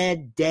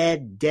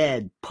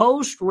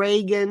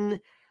 Post-Reagan,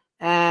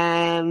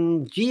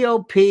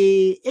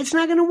 GOP. It's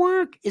not going to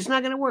work. It's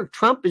not going to work.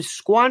 Trump is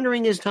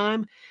squandering his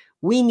time.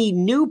 We need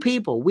new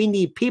people. We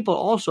need people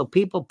also,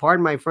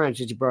 pardon my French,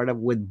 as you brought up,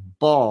 with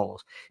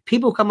balls.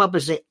 People come up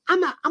and say,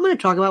 I'm going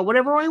to talk about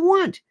whatever I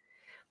want.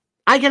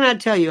 I cannot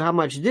tell you how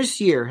much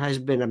this year has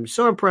been. I'm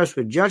so impressed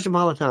with Judge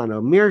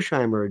Napolitano,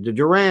 Mearsheimer,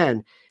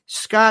 Duran,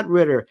 Scott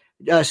Ritter,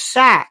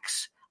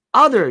 Sachs,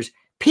 others,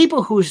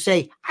 people who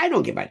say, I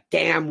don't give a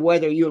damn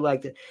whether you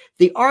like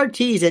the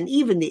RTs and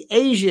even the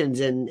Asians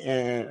and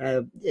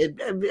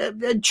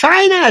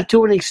China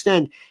to an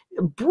extent,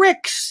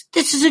 BRICS.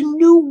 This is a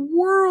new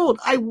world.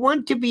 I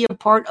want to be a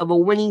part of a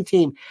winning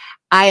team.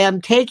 I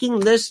am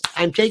taking this.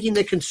 I'm taking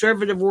the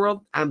conservative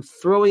world. I'm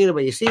throwing it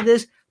away. You see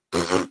this?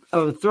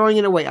 I'm throwing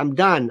it away. I'm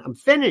done. I'm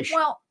finished.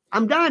 Well,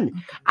 I'm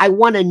done. I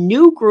want a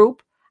new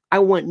group. I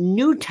want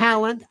new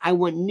talent. I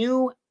want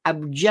new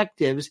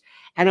objectives.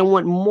 And I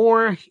want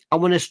more. I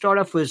want to start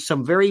off with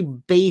some very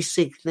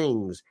basic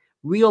things,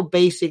 real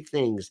basic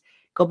things.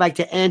 Go back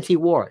to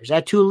anti-war. Is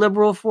that too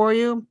liberal for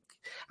you?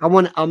 I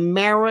want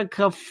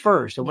America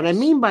first. And what I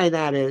mean by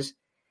that is,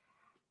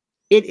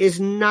 it is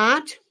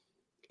not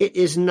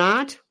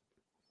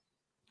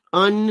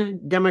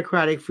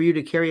undemocratic for you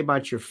to care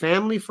about your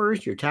family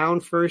first, your town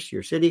first,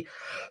 your city,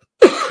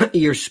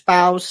 your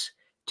spouse,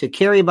 to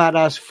care about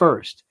us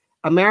first.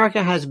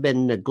 America has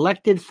been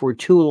neglected for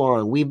too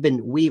long.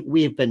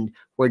 And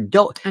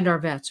our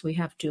vets, we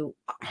have to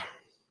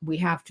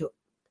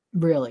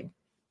really,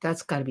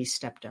 that's got to be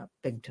stepped up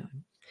big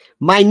time.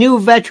 My new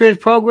veterans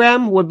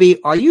program would be,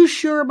 are you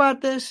sure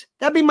about this?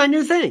 That'd be my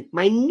new thing.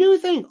 My new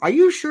thing. Are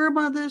you sure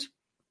about this?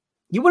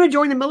 You want to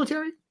join the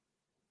military?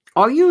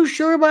 Are you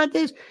sure about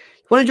this?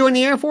 You want to join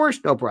the Air Force?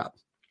 No problem.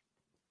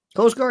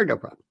 Coast Guard? No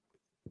problem.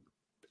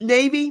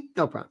 Navy?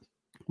 No problem.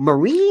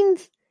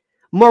 Marines?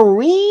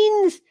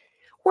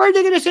 Where are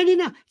they going to send you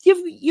now?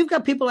 You've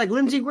got people like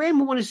Lindsey Graham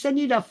who want to send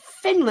you to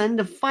Finland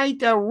to fight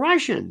the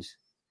Russians.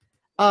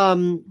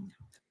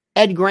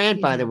 Ed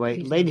Grant, by the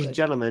way, ladies and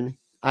gentlemen,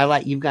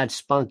 you've got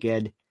spunk,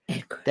 Ed.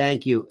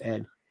 Thank you,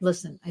 Ed.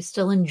 Listen, I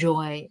still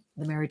enjoy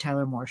the Mary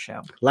Tyler Moore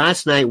Show.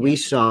 Last night we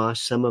saw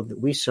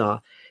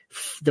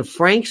the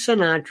Frank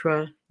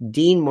Sinatra,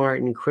 Dean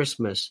Martin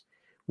Christmas,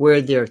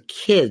 where their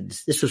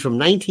kids. This was from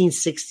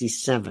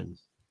 1967.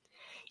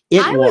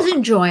 I was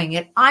enjoying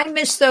it. I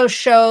miss those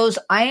shows.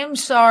 I am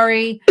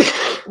sorry.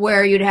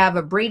 Where you'd have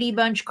a Brady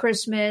Bunch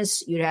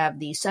Christmas, you'd have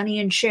the Sonny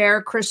and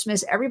Cher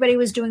Christmas. Everybody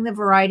was doing the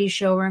variety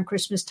show around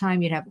Christmas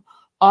time. You'd have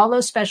all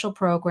those special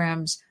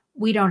programs.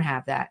 We don't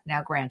have that.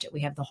 Now, granted,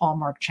 we have the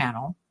Hallmark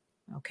Channel.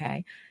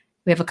 Okay.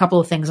 We have a couple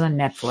of things on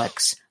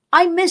Netflix.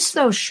 I miss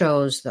those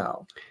shows,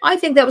 though. I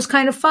think that was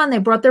kind of fun. They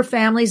brought their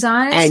families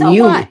on.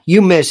 And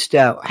you missed,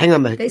 hang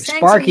on,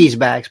 Sparky's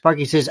back.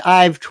 Sparky says,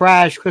 I've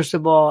trashed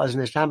Crystal Ball as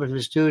an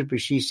establishment student, but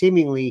she's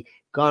seemingly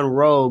gone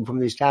rogue from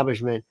the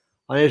establishment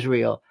on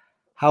Israel.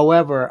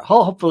 However,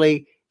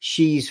 hopefully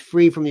she's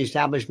free from the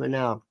establishment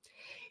now.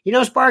 You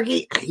know,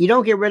 Sparky, you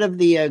don't get rid of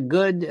the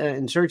good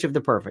in search of the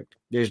perfect.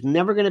 There's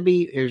never going to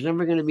be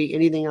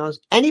anything else.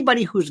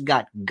 Anybody who's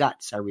got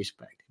guts, I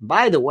respect.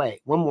 By the way,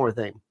 one more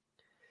thing.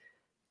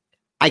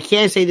 I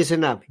can't say this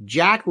enough.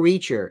 Jack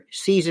Reacher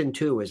season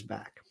 2 is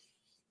back.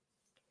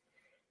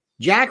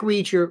 Jack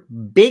Reacher,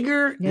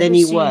 bigger than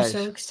he was.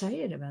 So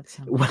excited about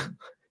something,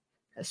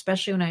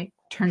 especially when I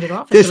turned it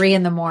off at 3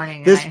 a.m.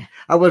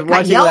 I was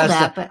watching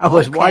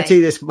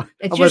watching this.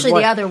 It's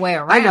usually the other way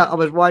around. I know. I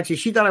was watching.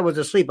 She thought I was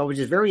asleep. I was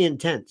just very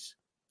intense.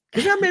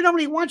 Because I don't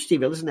really watch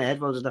TV. I listen to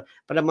headphones and stuff.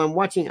 But I'm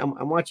watching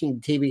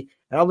TV,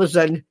 and all of a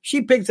sudden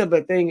she picks up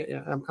a thing.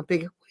 I'm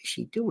thinking, what is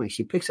she doing?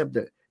 She picks up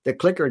the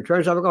clicker and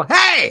turns off and goes,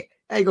 "Hey!"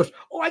 And he goes,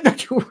 "Oh, I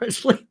thought you were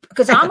asleep."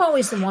 Because I'm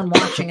always the one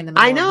watching in the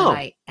middle of the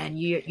night, and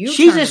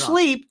she's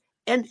asleep,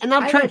 and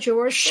I'm trying.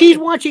 She's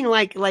watching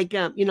like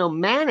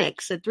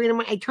Mannix at 3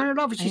 a.m. I turn it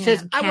off, and she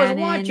says, "I was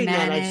watching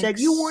that." I said,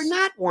 "You were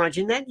not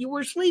watching that. You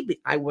were sleeping."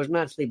 I was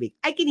not sleeping.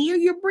 I can hear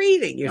you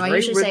breathing. I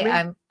usually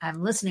say,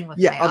 "I'm listening with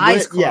my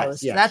eyes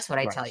closed." Yes, that's what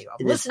I tell you.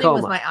 I'm listening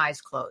with my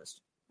eyes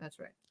closed. That's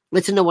right.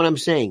 Listen to what I'm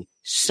saying.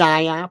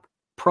 PSYOP,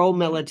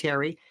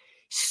 pro-military,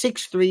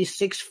 6'3",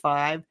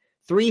 6'5".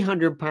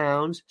 300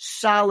 pounds,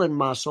 solid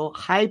muscle,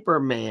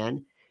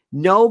 hyperman,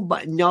 no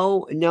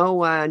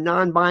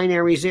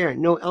non-binaries there,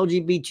 no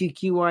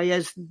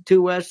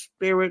LGBTQIS2S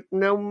spirit,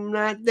 no,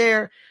 not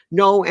there,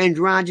 no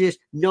androgynous,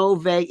 no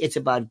vague. It's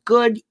about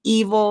good,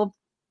 evil,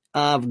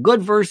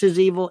 good versus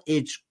evil.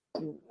 It's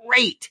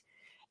great.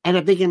 And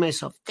I'm thinking to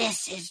myself,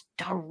 this is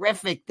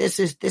terrific. This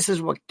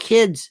is what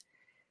kids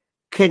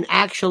can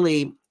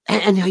actually.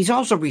 And he's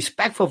also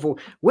respectful for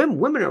women.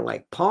 Women are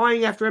like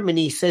pawing after him, and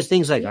he says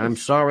things like, "I'm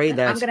sorry, I'm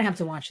going to have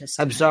to watch this.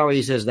 I'm sorry."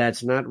 He says,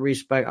 "That's not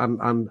respect.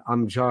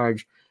 I'm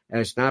charged.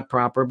 It's not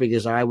proper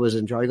because I was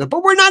in charge." He goes,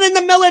 "But we're not in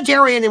the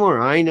military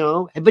anymore." I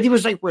know, but he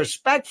was like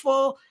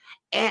respectful.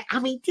 And I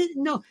mean,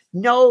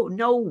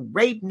 no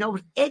rape, no.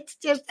 It's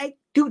just like,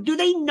 do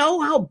they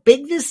know how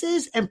big this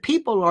is? And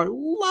people are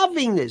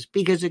loving this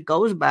because it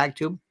goes back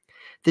to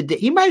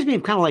he reminds me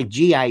of kind of like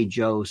G.I.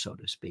 Joe, so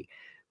to speak.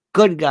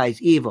 Good guys,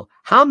 evil.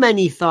 How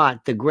many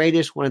thought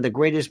one of the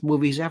greatest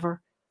movies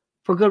ever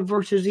for good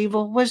versus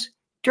evil was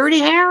Dirty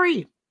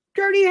Harry?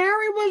 Dirty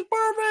Harry was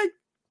perfect.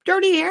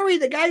 Dirty Harry,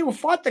 the guy who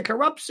fought the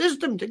corrupt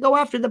system to go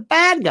after the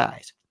bad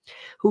guys,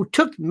 who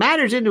took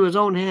matters into his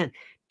own hand.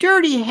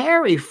 Dirty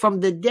Harry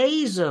from the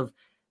days of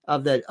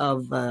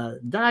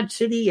Dodge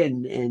City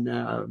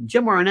and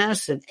Jim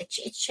Arness, and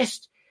it's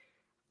just.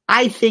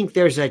 I think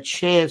there's a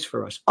chance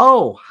for us.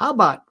 Oh, how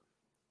about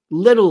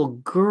little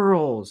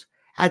girls?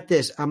 At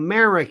this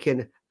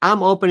American,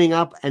 I'm opening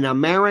up an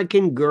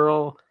American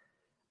Girl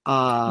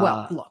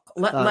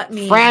let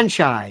me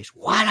franchise.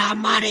 What a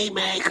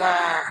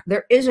moneymaker.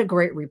 There is a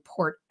great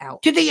report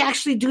out. Do they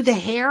actually do the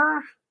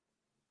hair?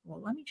 Well,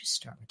 let me just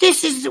start.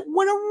 This is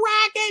what a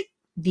racket.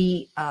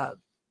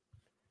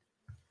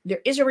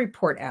 There is a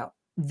report out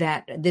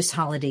that this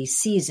holiday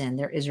season,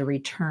 there is a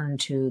return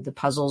to the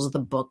puzzles, the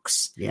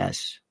books.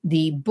 Yes.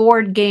 The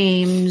board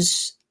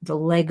games, the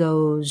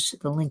Legos,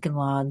 the Lincoln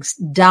Logs,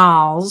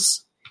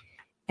 dolls.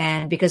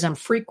 And because I'm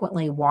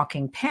frequently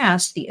walking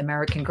past the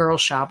American Girl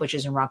Shop, which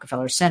is in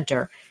Rockefeller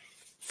Center,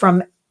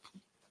 from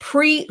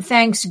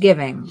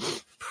pre-Thanksgiving,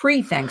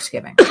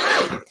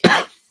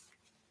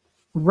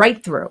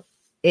 right through,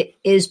 it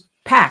is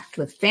packed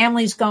with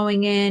families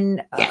going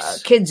in,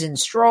 Yes. kids in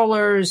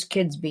strollers,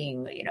 kids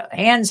being,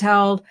 hands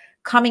held,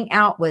 coming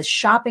out with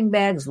shopping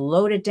bags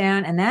loaded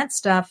down. And that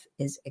stuff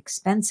is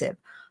expensive.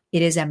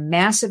 It is a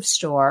massive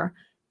store.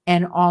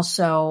 And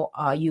also,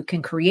 you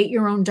can create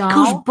your own doll. It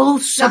goes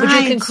both sides. No,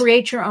 but you can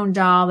create your own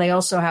doll. They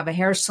also have a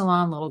hair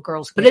salon. Little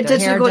girls But get it their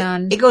doesn't hair go.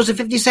 done. It goes to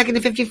 52nd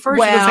to 51st.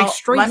 Well, it goes like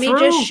straight let me through.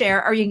 just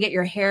share. Or you can get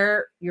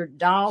your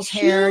doll's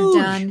hair Huge.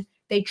 done.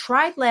 They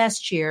tried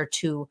last year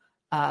to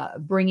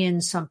bring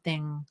in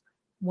something.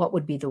 What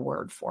would be the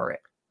word for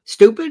it?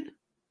 Stupid?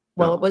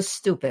 Well, No. it was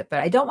stupid, but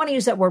I don't want to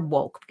use that word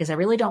woke because I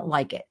really don't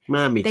like it.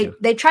 Me too.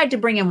 They tried to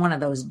bring in one of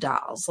those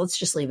dolls. Let's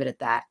just leave it at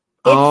that.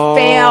 It Oh.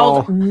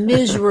 failed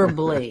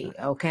miserably.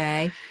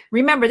 Okay.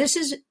 Remember, this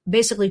is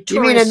basically You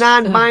mean a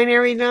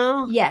non-binary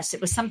doll? Yes,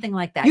 it was something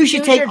like that. You should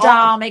Choose take your all-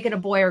 doll, make it a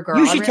boy or girl.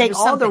 You I should remember take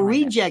all the something like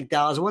that. reject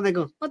dolls. When they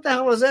go, what the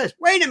hell is this?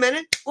 Wait a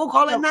minute. We'll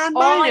call it So non-binary.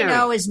 all I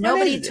know is What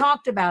nobody is it?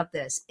 talked about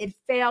this. It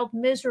failed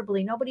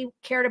miserably. Nobody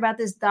cared about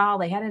this doll.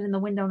 They had it in the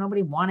window.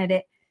 Nobody wanted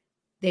it.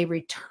 They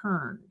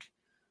returned.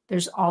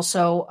 There's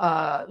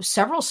also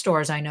several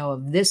stores I know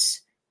of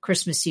this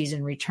Christmas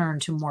season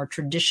returned to more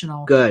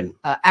traditional Good.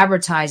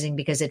 advertising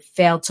because it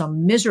failed so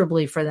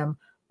miserably for them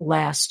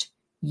last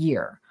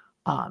year.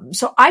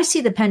 So I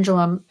see the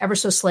pendulum ever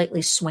so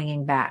slightly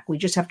swinging back. We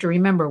just have to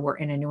remember we're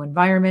in a new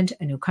environment,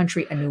 a new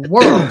country, a new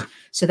world.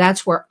 So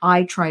that's where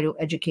I try to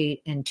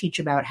educate and teach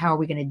about how are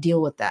we going to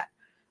deal with that,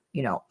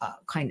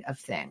 kind of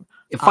thing.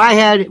 If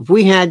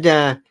we had,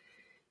 put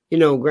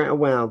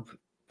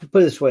it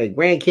this way,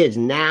 grandkids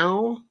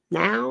now,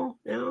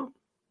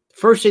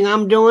 first thing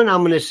I'm doing,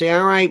 I'm going to say,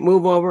 all right,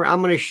 move over. I'm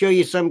going to show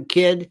you some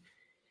kid.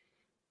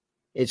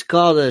 It's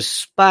called a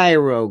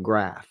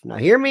spirograph. Now,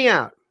 hear me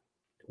out.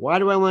 Why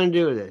do I want to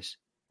do this?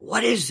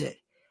 What is it?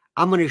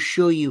 I'm going to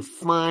show you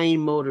fine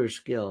motor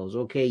skills.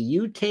 Okay,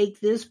 you take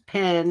this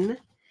pen,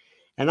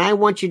 and I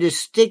want you to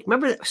stick.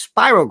 Remember the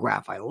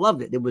spirograph? I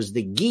loved it. It was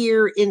the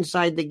gear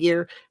inside the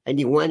gear, and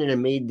you went in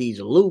and made these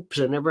loops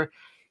and everything.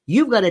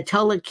 You've got to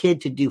tell a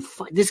kid to do.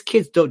 This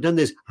kid's done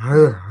this.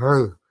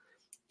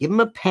 Give him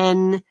a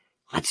pen.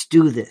 Let's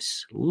do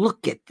this.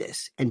 Look at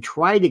this, and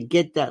try to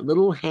get that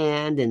little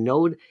hand and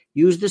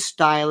use the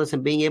stylus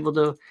and being able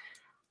to.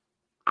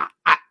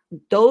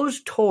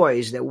 Those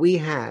toys that we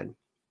had.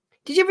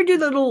 Did you ever do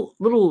the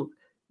little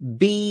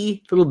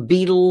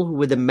beetle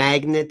with a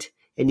magnet,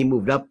 and you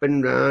moved up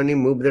and down, you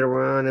moved it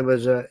around? It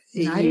was a.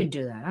 No, I didn't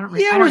do that. I don't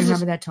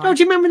remember that toy. Don't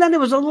you remember that? It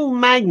was a little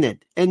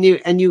magnet, and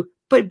you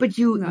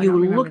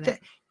looked at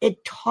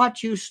it,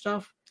 taught you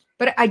stuff.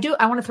 But I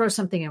want to throw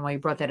something in while you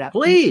brought that up.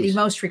 Please. The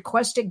most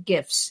requested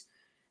gifts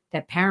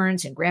that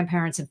parents and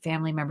grandparents and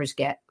family members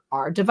get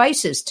are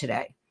devices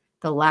today.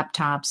 The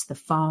laptops, the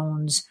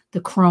phones, the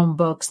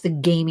Chromebooks, the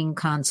gaming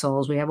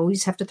consoles. We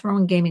always have to throw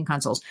in gaming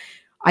consoles.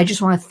 I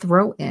just want to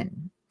throw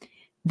in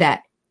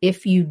that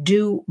if you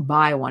do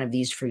buy one of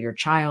these for your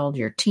child,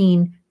 your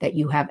teen, that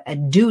you have a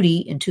duty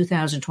in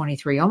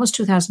 2023, almost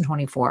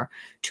 2024,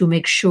 to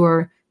make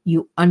sure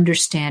you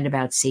understand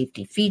about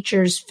safety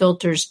features,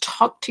 filters,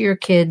 talk to your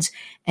kids,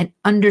 and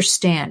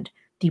understand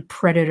the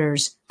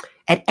predators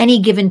at any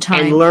given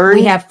time. And learn.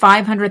 We have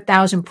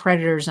 500,000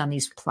 predators on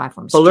these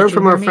platforms. But learn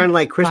from our friend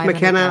like Chris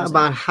 500,000. McKenna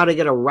about how to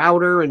get a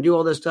router and do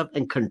all this stuff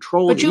and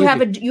control. But you have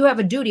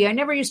a duty. I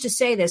never used to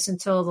say this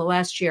until the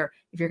last year.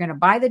 If you're going to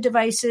buy the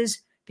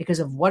devices because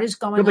of what is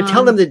going on. But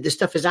tell them that this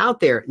stuff is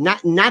out there.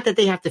 Not that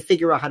they have to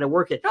figure out how to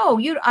work it. No,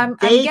 I'm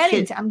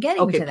getting to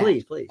Okay, that.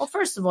 please. Well,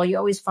 first of all, you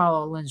always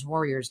follow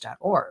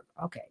linswarriors.org.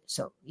 Okay,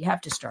 so you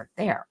have to start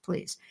there,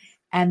 please.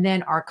 And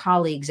then our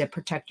colleagues at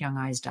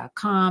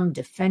protectyoungeyes.com,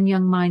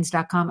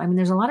 defendyoungminds.com. I mean,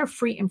 there's a lot of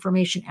free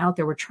information out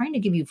there. We're trying to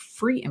give you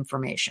free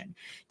information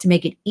to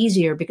make it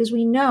easier because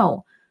we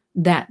know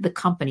that the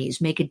companies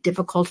make it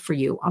difficult for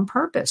you on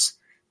purpose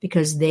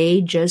because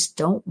they just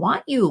don't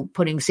want you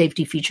putting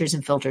safety features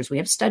and filters. We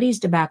have studies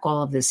to back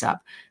all of this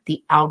up.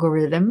 The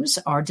algorithms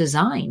are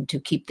designed to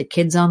keep the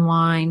kids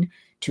online,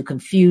 to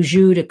confuse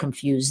you, to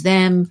confuse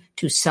them,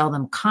 to sell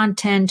them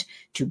content,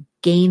 to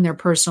gain their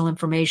personal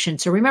information.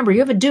 So remember, you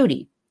have a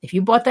duty. If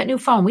you bought that new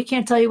phone, we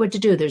can't tell you what to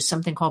do. There's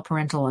something called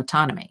parental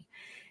autonomy.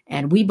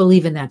 And we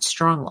believe in that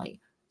strongly.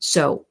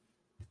 So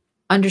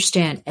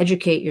understand,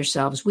 educate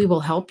yourselves. We will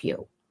help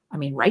you. I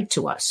mean, write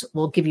to us.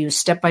 We'll give you a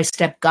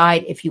step-by-step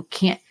guide. If you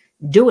can't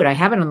do it, I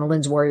have it on the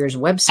Lynn's Warriors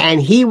website.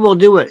 And he will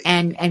do it.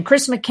 And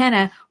Chris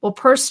McKenna will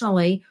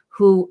personally,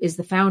 who is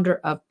the founder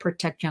of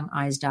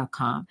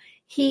protectyoungeyes.com.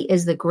 He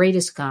is the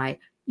greatest guy.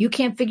 You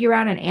can't figure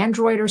out an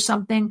Android or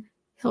something,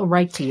 he'll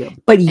write to you.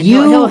 But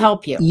he'll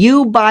help you.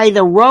 You buy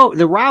the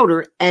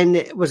router, and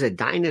it was a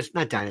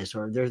not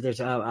dinosaur. There's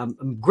a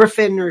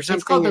Griffin or something.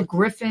 It's called the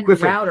Griffin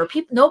router.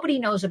 Nobody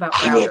knows about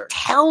and router. It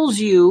tells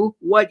you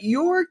what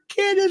your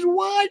kid is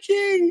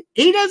watching.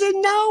 He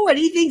doesn't know it.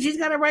 He thinks he's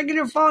got a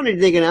regular phone. And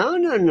thinking, oh,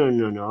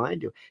 no, I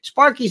do.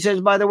 Sparky says,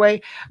 by the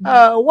way,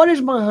 what is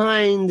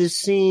behind the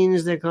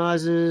scenes that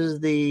causes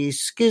the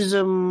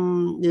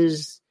schism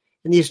is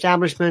in the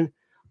establishment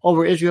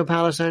over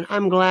Israel-Palestine?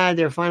 I'm glad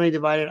they're finally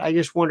divided. I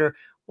just wonder,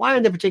 Why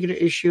on the particular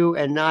issue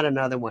and not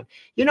another one?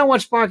 You know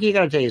what, Sparky? I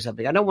got to tell you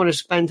something. I don't want to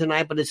spend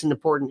tonight, but it's an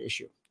important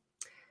issue.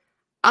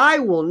 I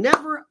will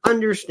never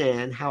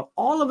understand how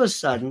all of a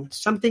sudden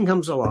something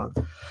comes along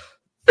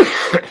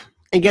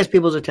and gets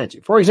people's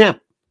attention. For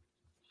example,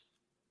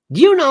 do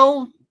you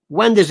know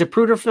when the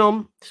Zapruder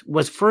film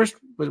was first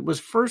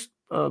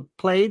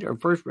played or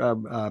first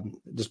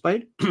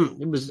displayed?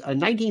 It was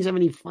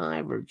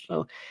 1975 or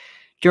so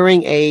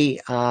during a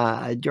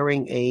Geraldo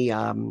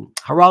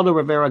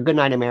Rivera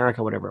Goodnight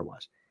America, whatever it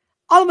was.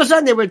 All of a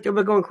sudden they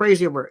were going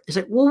crazy over it. It's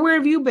like, well, where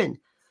have you been?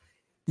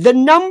 The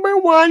number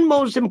one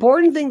most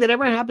important thing that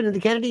ever happened in the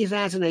Kennedy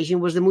assassination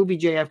was the movie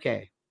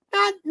JFK.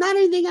 Not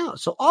anything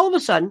else. So all of a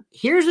sudden,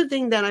 here's the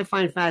thing that I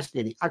find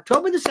fascinating.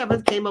 October the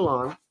 7th came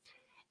along,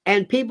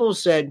 and people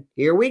said,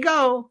 here we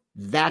go.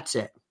 That's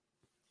it.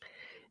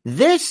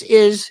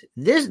 These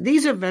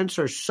events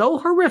are so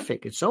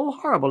horrific. It's so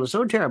horrible. and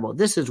so terrible.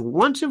 This is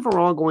once and for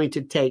all going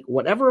to take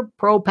whatever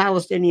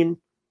pro-Palestinian,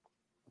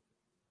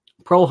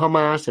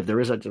 pro-Hamas, if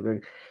there is such a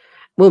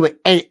movement,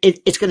 and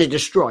it's going to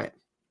destroy it.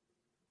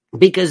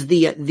 Because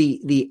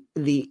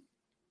the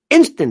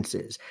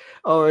instances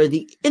or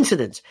the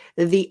incidents,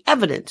 the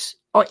evidence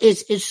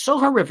is so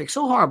horrific,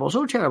 so horrible,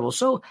 so terrible,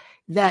 so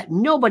that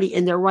nobody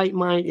in their right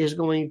mind is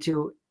going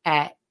to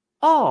at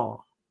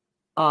all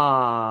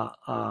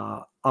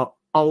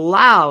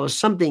allow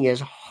something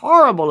as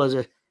horrible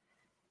as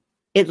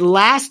it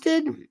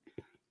lasted.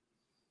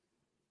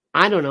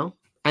 I don't know.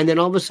 And then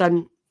all of a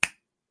sudden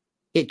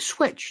it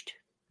switched.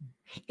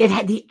 It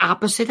had the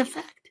opposite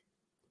effect.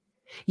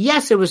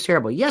 Yes, it was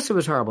terrible. Yes, it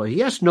was horrible.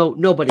 Yes,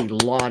 nobody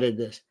lauded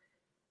this.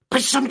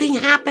 But something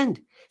happened.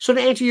 So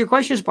to answer your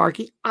question,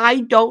 Sparky,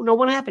 I don't know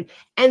what happened.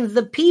 And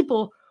the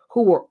people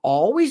who were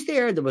always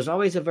there was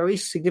always a very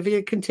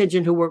significant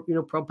contingent who were,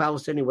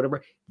 pro-Palestinian,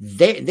 whatever.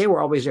 They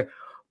were always there.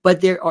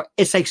 But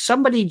it's like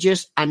somebody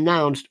just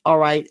announced, all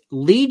right,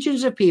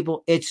 legions of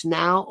people, it's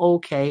now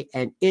okay.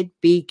 And it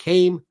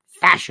became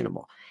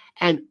fashionable.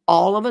 And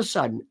all of a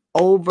sudden,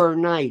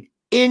 overnight,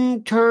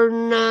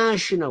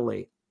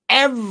 internationally,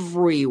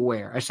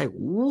 everywhere. I say,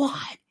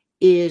 what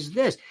is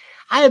this?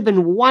 I have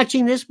been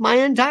watching this my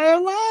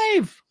entire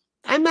life.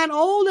 I'm not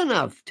old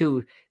enough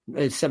to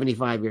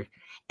 75 years.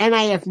 And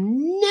I have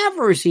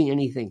never seen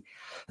anything.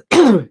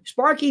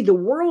 Sparky, the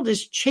world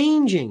is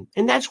changing.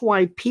 And that's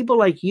why people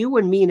like you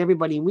and me and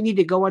everybody, we need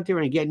to go out there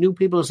and get new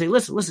people and say,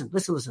 listen.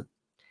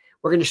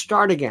 We're going to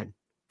start again.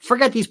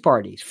 Forget these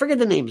parties. Forget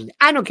the names.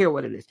 I don't care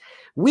what it is.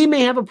 We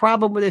may have a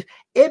problem with this.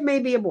 It may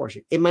be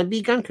abortion. It might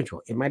be gun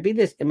control. It might be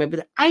this. It might be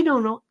that. I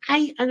don't know.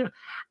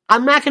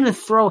 I'm not going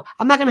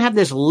to have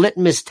this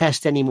litmus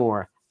test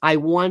anymore. I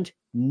want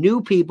new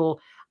people,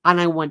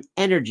 and I want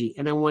energy,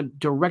 and I want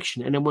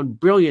direction, and I want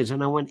brilliance,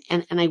 and I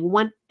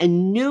want a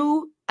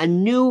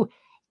new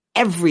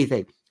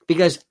everything,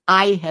 because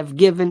I have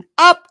given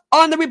up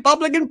on the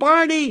Republican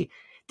Party.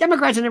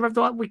 Democrats, I never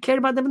thought we cared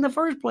about them in the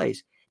first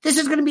place. This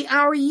is going to be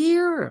our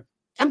year.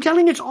 I'm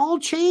telling you, it's all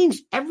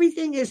changed.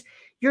 Everything is,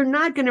 you're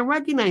not going to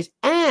recognize.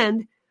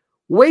 And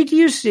wait till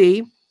you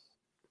see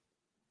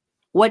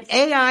what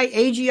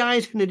AGI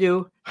is going to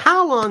do.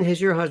 How long has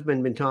your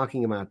husband been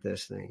talking about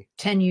this thing?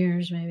 10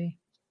 years, maybe.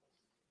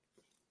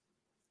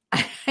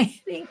 I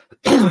think.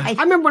 I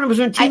remember when it was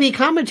on TV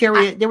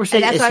commentary, they were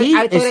saying, I thought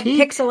at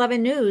Pix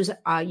 11 News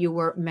you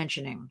were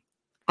mentioning.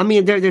 I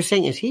mean, they're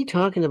saying, is he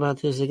talking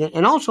about this again?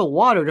 And also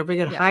water, don't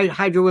forget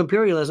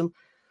hydro-imperialism.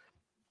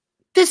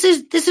 This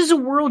is a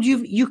world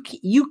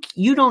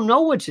you don't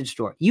know what's in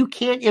store. You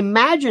can't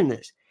imagine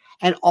this.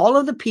 And all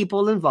of the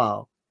people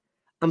involved,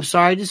 I'm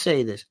sorry to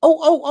say this.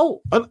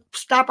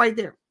 Stop right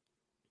there.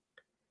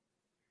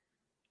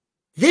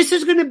 This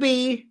is going to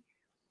be,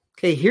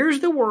 okay, here's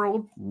the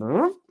world.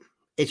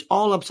 It's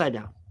all upside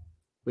down,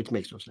 which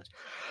makes no sense.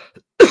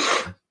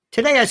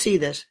 Today I see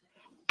this.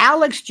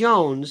 Alex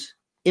Jones,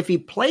 if he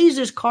plays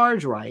his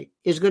cards right,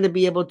 is going to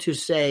be able to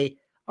say,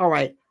 all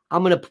right,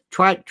 I'm going to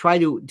try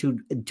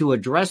to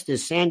address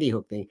this Sandy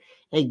Hook thing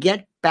and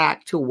get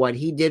back to what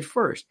he did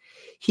first.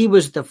 He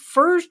was the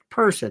first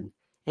person,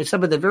 and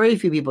some of the very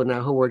few people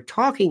now who were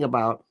talking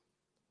about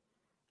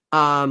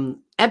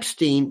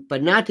Epstein,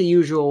 but not the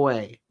usual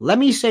way. Let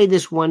me say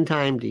this one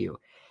time to you.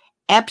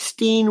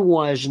 Epstein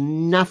was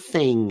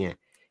nothing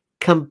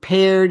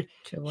compared.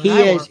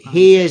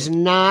 He is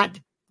not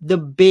the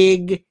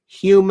big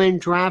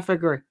human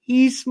trafficker.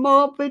 He's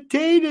small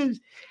potatoes.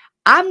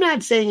 I'm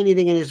not saying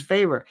anything in his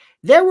favor.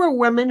 There were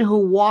women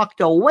who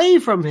walked away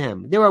from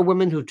him. There were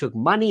women who took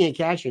money and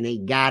cash and they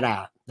got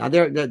out. Now,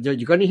 you're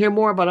going to hear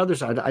more about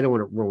others. I don't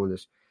want to ruin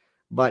this,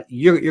 but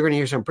you're going to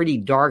hear some pretty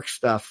dark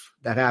stuff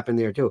that happened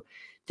there too.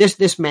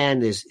 This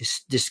man is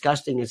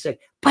disgusting and sick,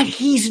 but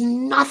he's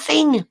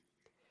nothing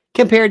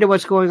compared to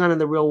what's going on in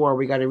the real world.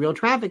 We got in real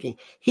trafficking.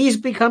 He's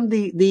become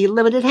the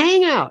limited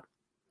hangout.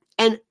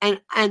 And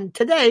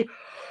today,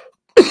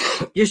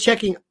 just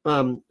checking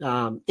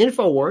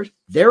InfoWars,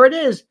 there it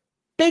is.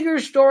 Bigger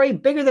story,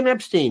 bigger than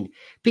Epstein.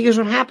 Because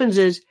what happens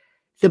is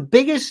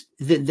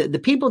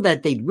the people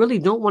that they really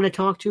don't want to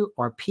talk to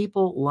are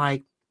people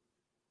like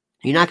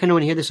You're not going to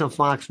want to hear this on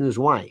Fox News.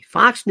 Why?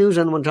 Fox News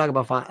doesn't want to talk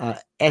about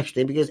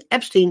Epstein because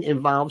Epstein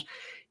involves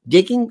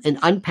digging and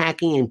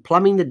unpacking and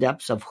plumbing the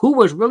depths of who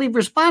was really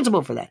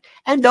responsible for that.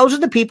 And those are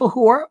the people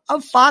who are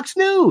of Fox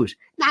News.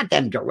 Not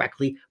them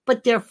directly,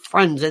 but their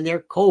friends and their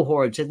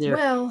cohorts and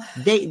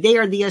they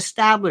are the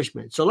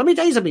establishment. So let me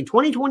tell you something.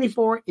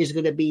 2024 is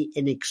going to be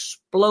an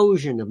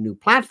explosion of new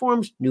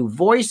platforms, new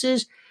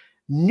voices,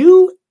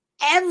 new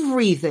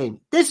everything.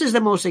 This is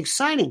the most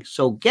exciting.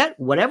 So get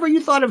whatever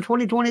you thought of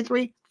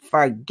 2023,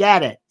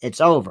 forget it.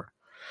 It's over.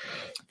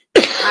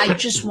 I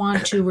just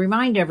want to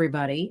remind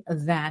everybody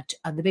that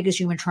the biggest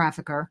human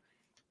trafficker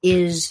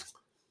is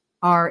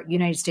our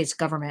United States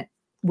government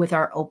with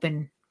our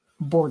open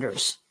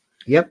borders.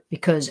 Yep.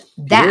 Because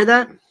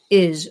that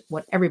is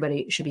what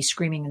everybody should be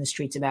screaming in the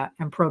streets about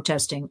and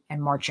protesting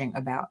and marching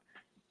about.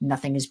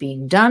 Nothing is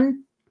being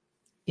done.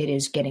 It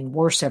is getting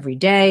worse every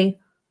day.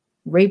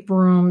 Rape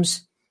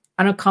rooms,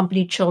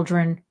 unaccompanied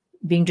children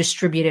being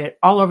distributed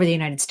all over the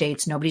United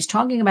States. Nobody's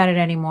talking about it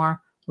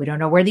anymore. We don't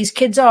know where these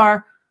kids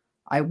are.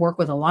 I work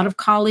with a lot of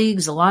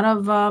colleagues, a lot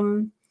of,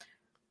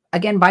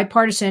 again,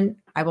 bipartisan.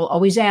 I will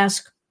always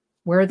ask,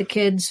 where are the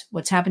kids?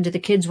 What's happened to the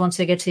kids once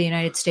they get to the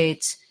United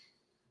States?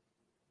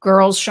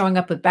 Girls showing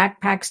up with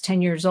backpacks,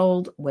 10 years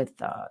old, with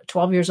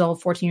 12 years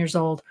old, 14 years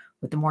old,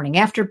 with the morning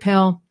after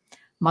pill.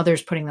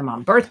 Mothers putting them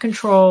on birth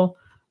control.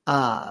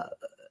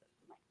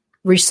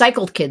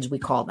 Recycled kids, we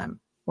call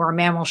them, where a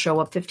man will show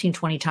up 15,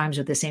 20 times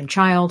with the same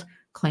child,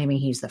 claiming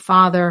he's the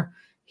father.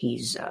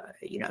 He's, so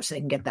they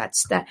can get that.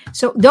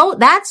 So though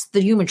that's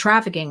the human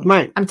trafficking.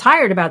 Right. I'm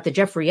tired about the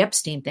Jeffrey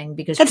Epstein thing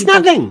because it's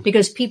nothing.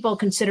 Because people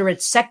consider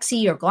it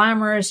sexy or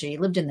glamorous, or you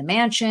lived in the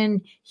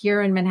mansion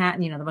here in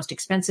Manhattan, the most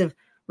expensive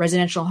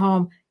residential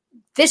home.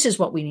 This is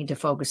what we need to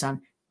focus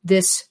on.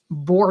 This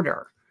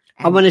border.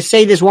 And I'm going to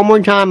say this one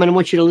more time, and I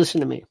want you to listen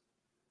to me.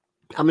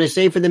 I'm going to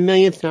say it for the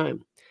millionth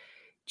time.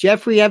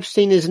 Jeffrey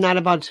Epstein is not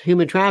about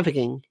human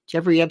trafficking.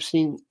 Jeffrey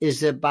Epstein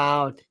is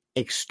about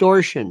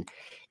extortion.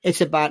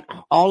 It's about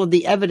all of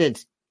the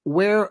evidence.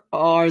 Where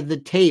are the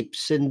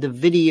tapes and the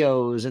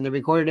videos and the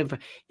recorded info?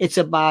 It's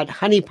about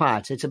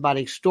honeypots. It's about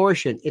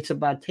extortion. It's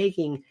about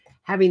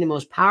having the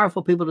most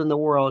powerful people in the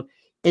world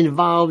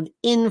involved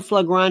in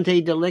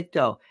flagrante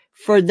delicto.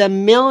 For the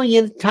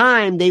millionth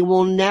time, they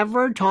will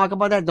never talk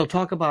about that. They'll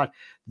talk about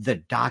the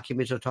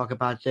documents. They'll talk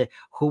about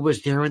who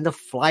was there in the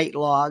flight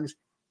logs.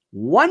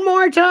 One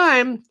more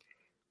time,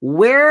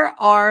 where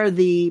are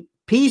the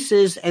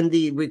pieces and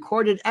the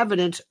recorded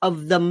evidence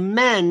of the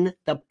men,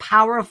 the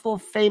powerful,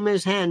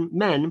 famous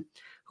men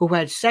who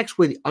had sex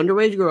with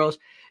underage girls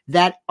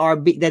that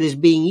is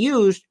being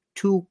used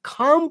to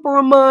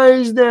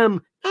compromise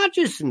them, not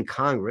just in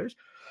Congress,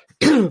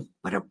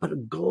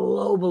 but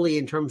globally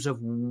in terms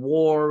of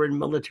war and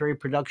military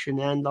production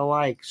and the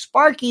like.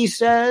 Sparky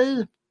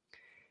says,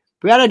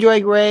 Brianna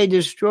Joy Gray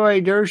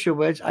destroyed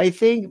Dershowitz. I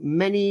think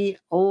many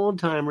old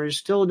timers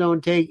still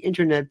don't take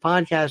internet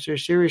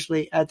podcasters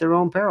seriously at their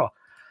own peril.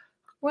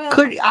 Well,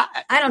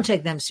 I don't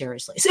take them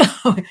seriously. So,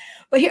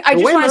 but here, I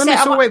just want to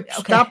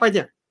say, stop right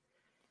there.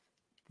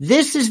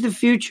 This is the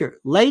future.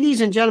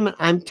 Ladies and gentlemen,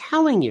 I'm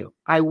telling you,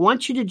 I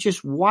want you to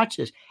just watch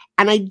this.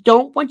 And I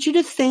don't want you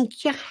to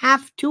think you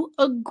have to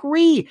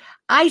agree.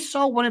 I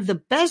saw one of the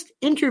best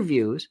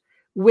interviews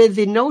with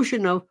the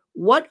notion of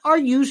what are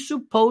you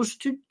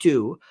supposed to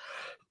do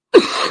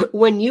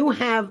when you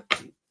have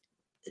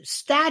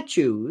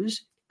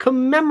statues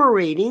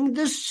commemorating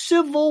the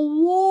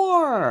Civil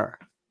War.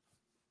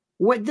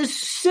 With the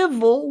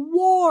Civil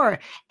War,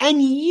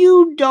 and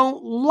you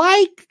don't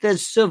like the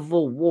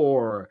Civil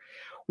War.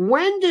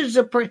 When does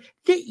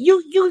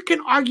you can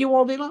argue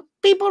all day long?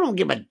 People don't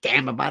give a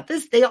damn about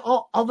this. They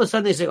all of a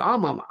sudden they say,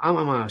 I'm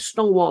a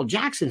Stonewall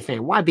Jackson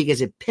fan. Why?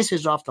 Because it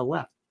pisses off the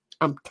left.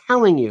 I'm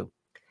telling you,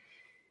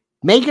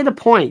 make it a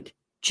point.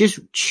 Just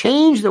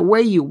change the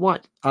way you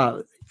want.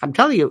 I'm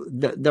telling you,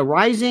 the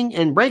rising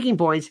and breaking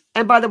points.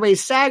 And by the way,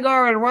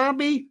 Sagar and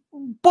Romney,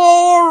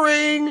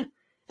 boring.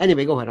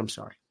 Anyway, go ahead. I'm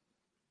sorry.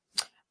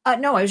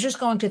 No, I was just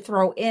going to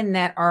throw in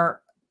that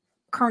our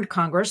current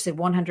Congress, the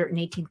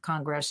 118th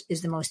Congress,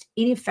 is the most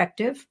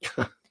ineffective.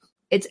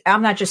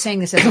 I'm not just saying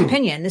this as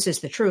opinion. This is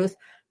the truth.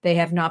 They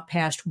have not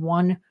passed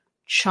one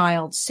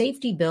child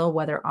safety bill,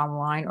 whether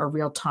online or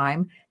real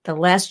time. The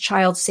last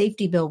child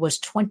safety bill was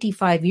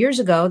 25 years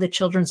ago, the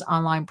Children's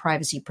Online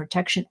Privacy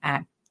Protection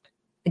Act.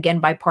 Again,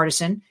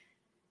 bipartisan.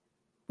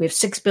 We have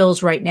 6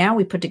 bills right now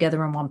we put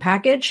together in one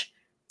package.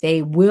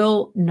 They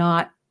will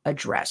not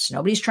address.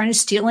 Nobody's trying to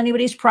steal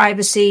anybody's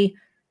privacy.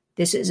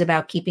 This is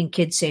about keeping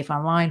kids safe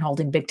online,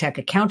 holding big tech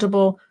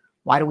accountable.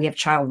 Why do we have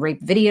child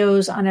rape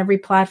videos on every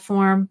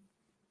platform?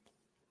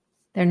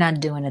 They're not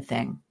doing a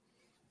thing.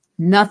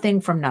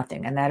 Nothing from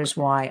nothing. And that is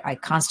why I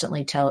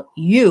constantly tell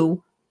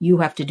you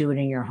have to do it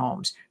in your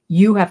homes.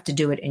 You have to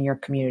do it in your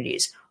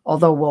communities.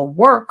 Although we'll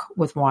work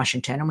with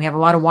Washington, and we have a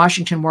lot of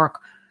Washington work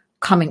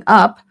coming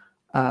up.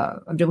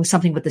 I'm doing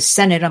something with the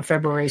Senate on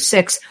February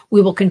 6th.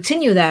 We will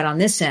continue that on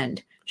this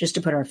end, just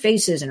to put our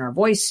faces and our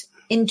voice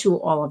into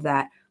all of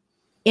that.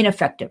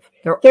 ineffective.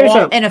 There's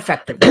all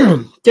ineffective.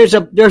 There's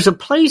a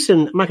place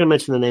in, I'm not going to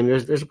mention the name.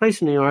 There's a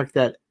place in New York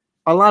that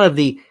a lot of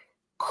the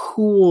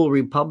cool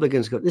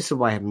Republicans go. This is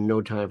why I have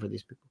no time for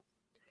these people.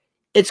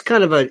 It's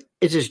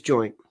this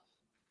joint.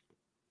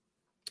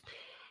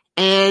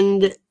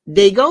 And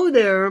they go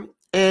there,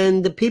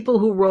 and the people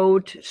who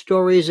wrote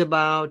stories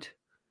about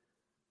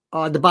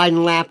the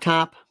Biden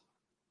laptop,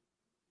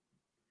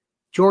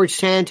 George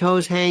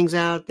Santos hangs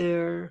out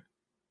there.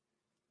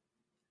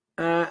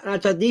 I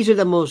thought these are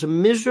the most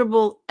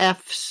miserable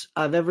Fs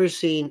I've ever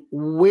seen.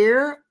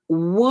 What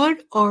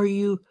are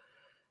you?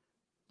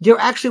 They're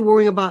actually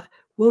worrying about,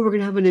 well, we're going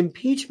to have an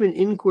impeachment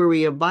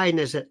inquiry of Biden.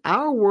 I said,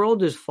 our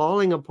world is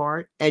falling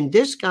apart, and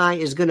this guy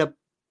is going to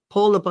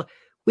pull up.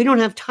 We don't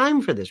have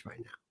time for this right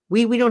now.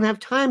 We don't have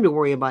time to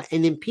worry about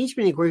an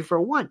impeachment inquiry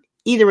for what?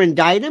 Either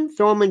indict him,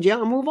 throw him in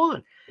jail, and move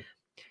on.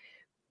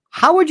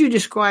 How would you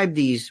describe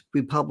these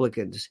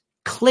Republicans?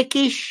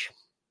 Cliquish,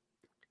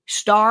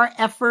 star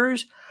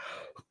effers.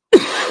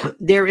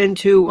 They're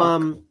into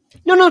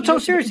no. So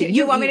seriously,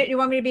 you want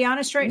me to be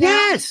honest right now?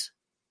 Yes.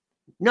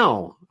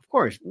 No, of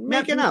course.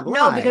 Make it up.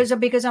 No,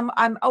 because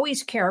I'm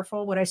always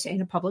careful what I say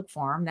in a public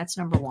forum. That's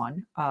number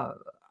one.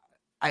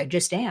 I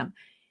just am.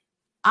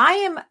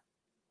 I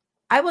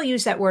will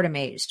use that word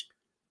amazed.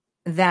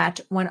 That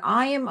when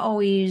I am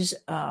always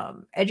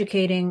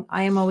educating,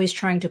 I am always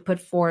trying to put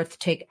forth,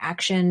 take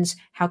actions.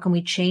 How can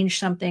we change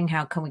something?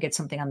 How can we get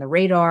something on the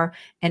radar?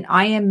 And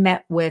I am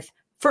met with,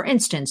 for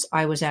instance,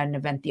 I was at an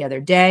event the other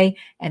day,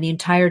 and the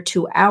entire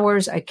 2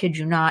 hours, I kid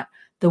you not,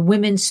 the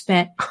women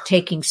spent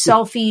taking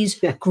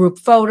selfies, group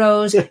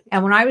photos.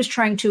 And when I was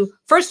trying to,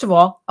 first of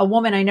all, a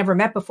woman I never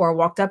met before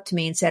walked up to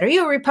me and said, "Are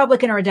you a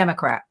Republican or a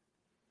Democrat?"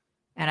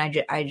 And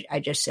I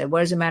just said,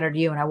 "What does it matter to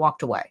you?" And I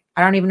walked away.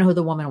 I don't even know who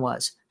the woman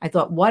was. I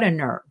thought, what a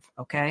nerve.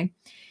 Okay.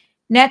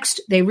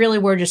 Next, they really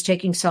were just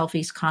taking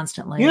selfies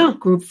constantly,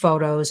 group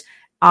photos.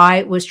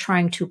 I was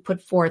trying to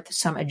put forth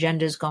some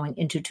agendas going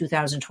into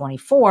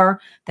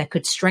 2024 that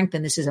could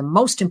strengthen. This is a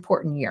most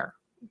important year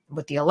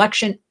with the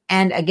election.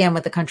 And again,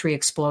 with the country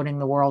exploding,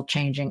 the world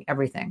changing,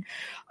 everything.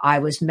 I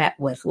was met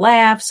with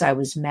laughs. I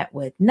was met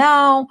with,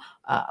 no,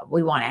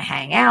 we want to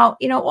hang out,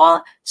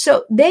 all.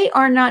 So they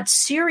are not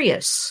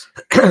serious,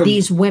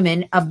 these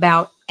women,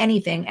 about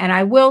anything. And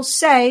I will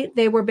say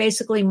they were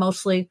basically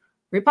mostly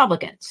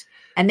Republicans.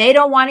 And they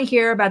don't want to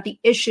hear about the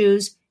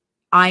issues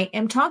I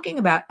am talking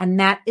about.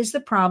 And that is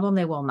the problem.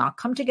 They will not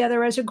come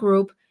together as a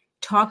group,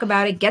 talk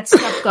about it, get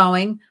stuff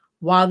going,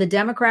 while the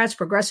Democrats,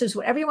 progressives,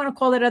 whatever you want to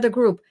call that other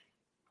group,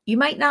 you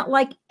might not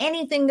like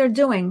anything they're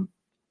doing,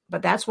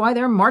 but that's why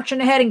they're marching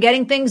ahead and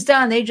getting things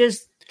done. They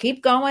just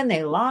keep going.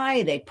 They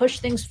lie. They push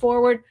things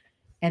forward,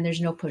 and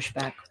there's no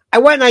pushback. I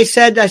went and I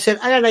said, I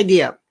got an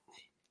idea.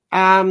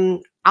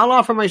 I'll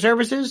offer my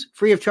services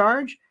free of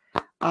charge.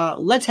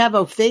 Let's have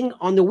a thing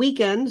on the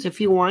weekends if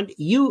you want.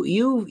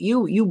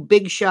 You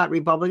big shot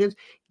Republicans,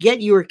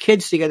 get your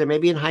kids together,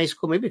 maybe in high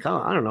school, maybe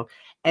college, I don't know.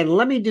 And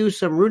let me do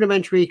some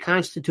rudimentary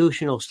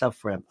constitutional stuff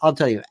for them. I'll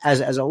tell you,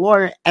 as a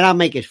lawyer, and I'll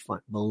make it fun.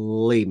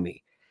 Believe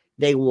me,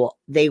 they will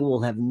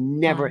have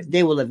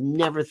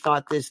never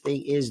thought this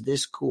thing is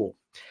this cool.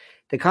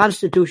 The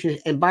Constitution,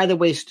 and by the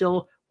way,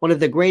 still one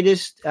of the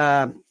greatest.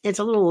 It's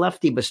a little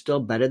lefty, but still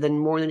better than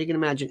more than you can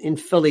imagine. In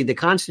Philly, the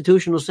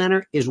Constitutional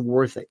Center is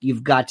worth it.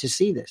 You've got to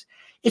see this.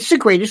 It's the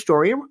greatest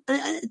story,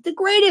 the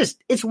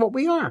greatest. It's what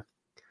we are.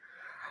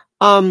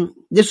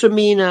 This would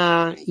mean,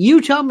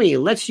 you tell me,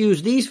 let's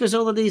use these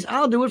facilities.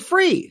 I'll do it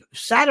free.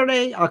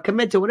 Saturday, I'll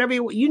commit to whatever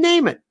you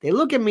name it. They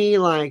look at me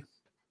like,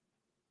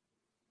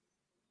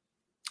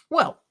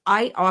 well,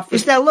 I offer.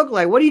 What's that look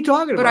like? What are you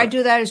talking about? But I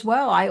do that as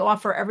well. I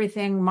offer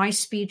everything. My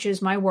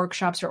speeches, my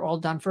workshops are all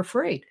done for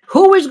free.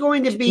 Who is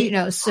going to be,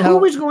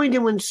 who is going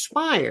to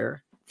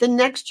inspire the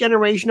next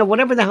generation of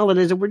whatever the hell it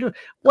is that we're doing?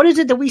 What is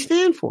it that we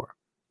stand for?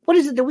 What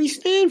is it that we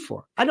stand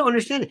for? I don't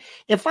understand it.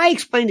 If I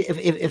explained it,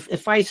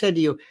 if I said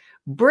to you,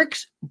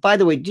 bricks, by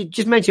the way,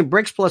 just mention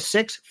bricks plus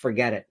 6,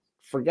 forget it.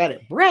 Forget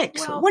it.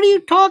 Bricks. Well, what are you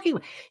talking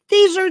about?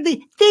 These are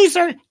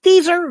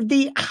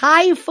the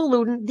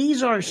highfalutin.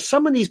 These are,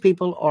 some of these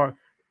people are,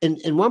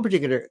 in one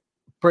particular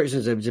person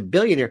is a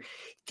billionaire.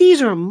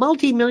 These are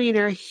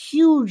multimillionaire,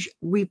 huge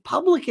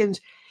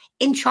Republicans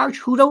in charge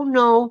who don't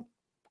know,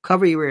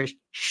 cover your ears,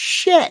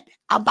 shit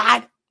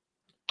about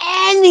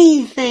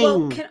anything.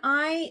 Well, can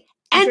I?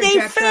 And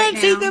they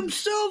fancy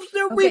themselves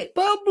the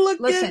Republicans.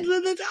 Listen.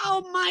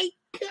 Oh my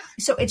God.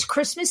 So it's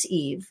Christmas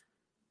Eve.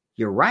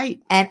 You're right.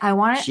 And I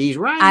want to. She's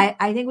right.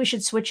 I think we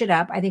should switch it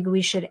up. I think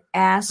we should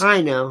ask.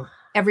 I know.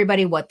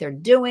 Everybody what they're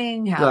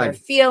doing, how they're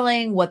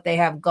feeling, what they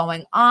have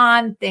going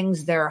on,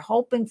 things they're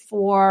hoping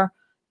for,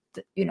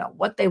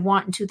 what they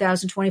want in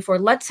 2024.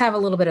 Let's have a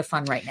little bit of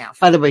fun right now.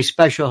 By the way,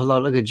 special hello.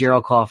 Look at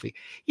Gerald Coffey.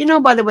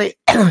 By the way,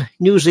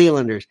 New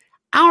Zealanders,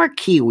 our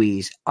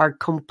Kiwis are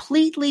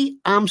completely,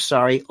 I'm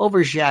sorry,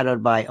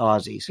 overshadowed by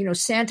Aussies.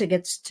 Santa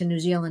gets to New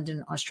Zealand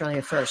and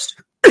Australia first.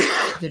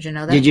 Did you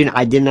know that?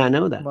 I did not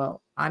know that.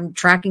 Well, I'm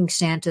tracking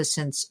Santa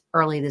since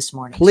early this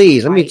morning.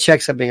 Please, let me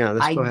check something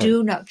out. I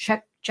do know.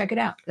 Check it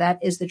out. That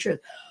is the truth.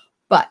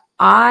 But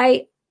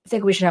I I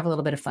think we should have a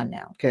little bit of fun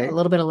now, Okay. a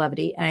little bit of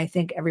levity. And I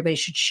think everybody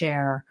should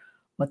share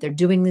what they're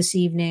doing this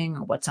evening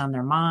or what's on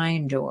their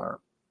mind or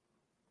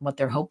what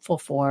they're hopeful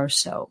for.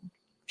 So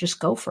just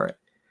go for it.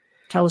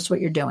 Tell us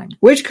what you're doing.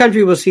 Which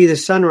country will see the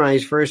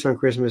sunrise first on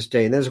Christmas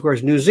Day? And that's, of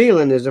course, New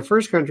Zealand is the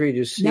first country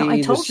to see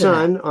the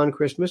sun on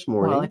Christmas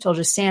morning. Well, I told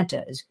you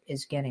Santa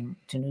is getting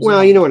to New Zealand.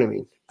 Well, you know what I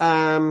mean.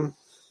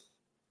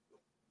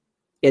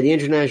 Yeah, the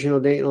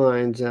international date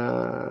lines.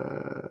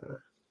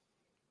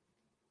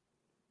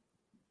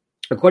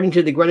 According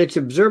to the Greenwich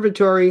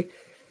Observatory,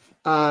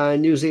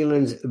 New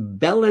Zealand's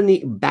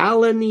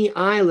Balleny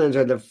Islands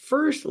are the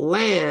first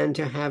land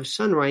to have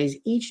sunrise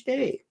each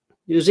day.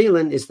 New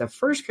Zealand is the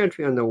first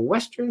country on the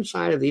western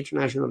side of the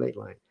international date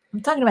line.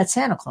 I'm talking about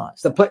Santa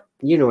Claus.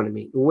 You know what I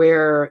mean,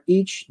 where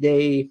each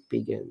day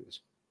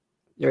begins.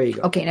 There you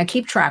go. Okay, now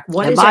keep track.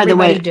 What is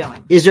everybody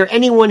doing? Is there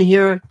anyone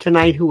here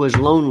tonight who is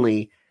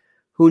lonely,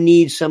 who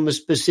needs some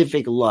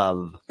specific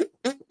love?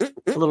 A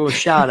little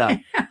shout out.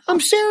 I'm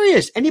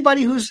serious.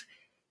 Anybody who's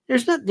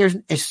this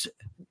is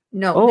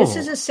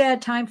a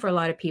sad time for a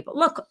lot of people.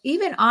 Look,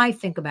 even I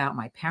think about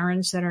my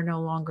parents that are no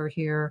longer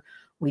here.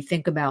 We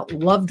think about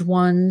loved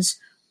ones.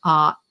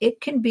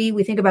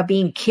 We think about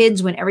being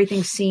kids when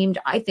everything seemed,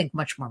 I think,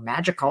 much more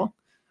magical,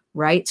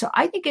 right? So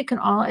I think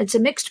it's a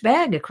mixed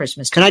bag at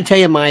Christmas time. Can I tell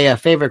you my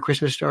favorite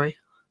Christmas story?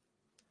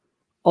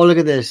 Oh, look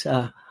at this.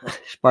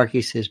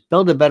 Sparky says,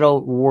 build a better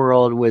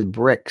world with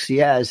bricks.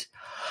 Yes.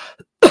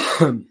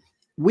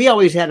 We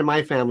always had in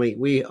my family,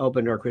 we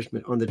opened our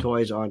Christmas on the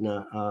toys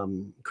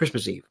on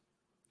Christmas Eve,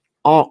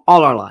 all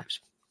our lives.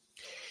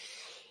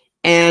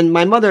 And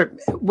my mother,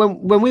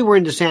 when we were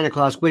into Santa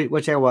Claus,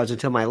 which I was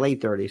until my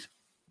late 30s,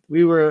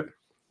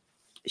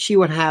 she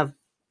would have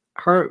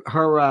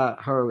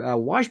her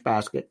wash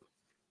basket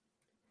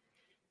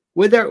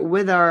with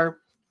our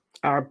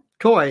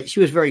toy. She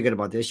was very good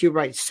about this. She would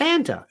write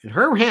Santa in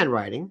her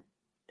handwriting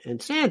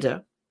and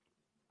Santa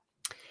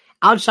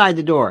outside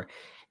the door.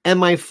 And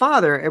my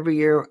father, every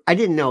year, I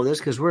didn't know this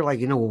because we're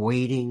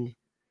waiting.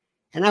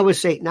 And I would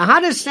say, now, how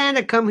does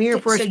Santa come here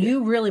first? So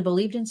you really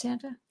believed in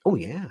Santa? Oh,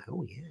 yeah.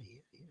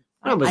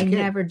 I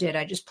never did.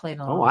 I just played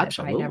along. Oh,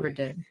 absolutely. I never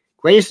did.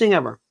 Greatest thing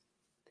ever.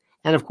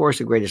 And, of course,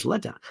 the greatest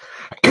letdown.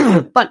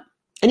 But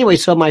anyway,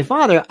 so my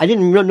father, I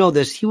didn't know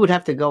this. He would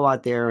have to go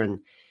out there and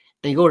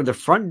go to the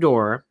front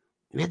door.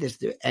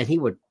 And he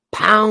would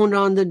pound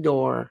on the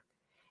door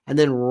and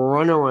then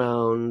run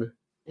around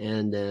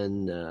and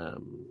then,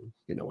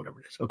 whatever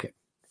it is. Okay.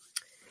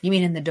 You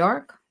mean in the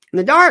dark? In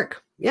the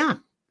dark, yeah.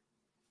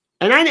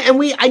 And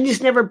I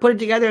just never put it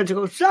together and to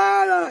go,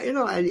 Santa,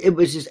 it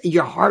was just,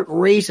 your heart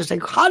raced. It's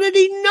like, how did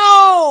he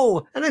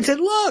know? And I said,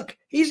 look,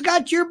 he's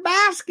got your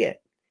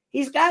basket.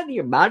 He's got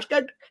your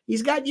basket.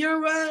 He's got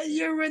your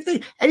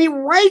thing. And he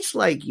writes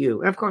like you.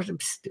 And of course, I'm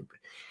stupid.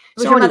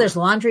 Was your mother's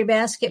laundry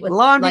basket with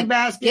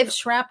basket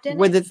gifts wrapped in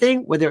with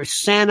it? With there's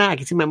Santa. I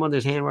can see my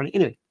mother's handwriting.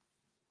 Anyway.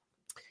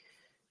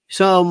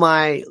 So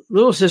my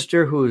little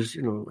sister, who's,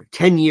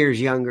 10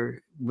 years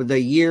younger, with the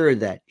year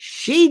that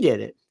she did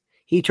it,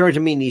 he turned to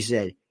me and he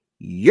said,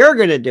 you're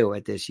going to do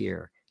it this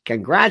year.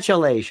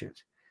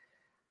 Congratulations.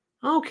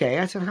 Okay.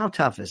 I said, how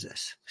tough is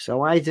this?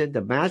 So I said,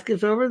 the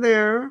basket's over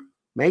there.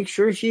 Make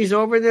sure she's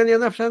over there on the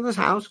other side of this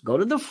house. Go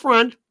to the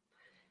front.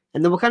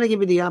 And then we'll kind of give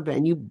you the up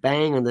and you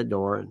bang on the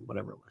door and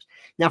whatever it was.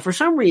 Now, for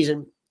some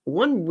reason,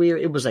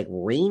 it was like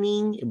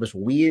raining. It was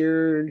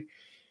weird.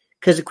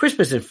 Because the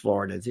Christmas in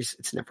Florida,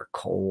 it's never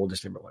cold.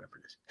 It's never whatever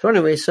it is. So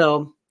anyway,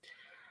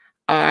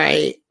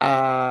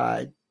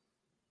 I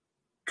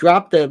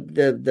dropped the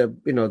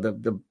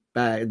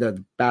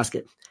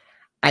basket.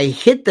 I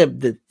hit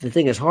the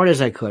thing as hard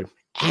as I could,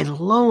 and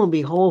lo and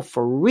behold,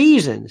 for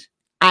reasons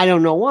I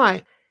don't know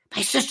why,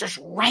 my sister's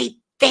right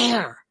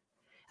there,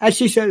 and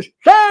she says,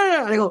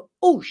 "Ah!" And I go,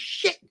 "Oh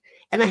shit!"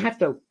 And I have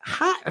to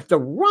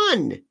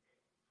run.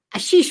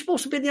 She's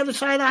supposed to be on the other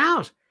side of the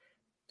house.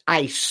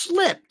 I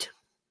slipped.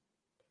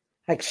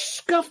 I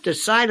scuffed the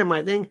side of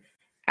my thing.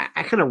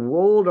 I kind of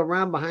rolled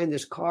around behind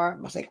this car.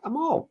 I was like, I'm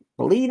all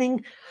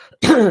bleeding,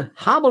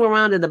 hobbled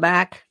around in the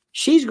back.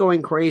 She's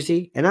going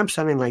crazy, and I'm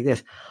sounding like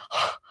this.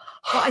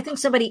 Well, I think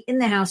somebody in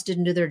the house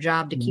didn't do their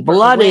job to keep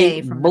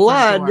away from the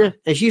front door.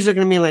 And she's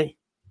looking at me like,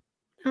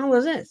 "How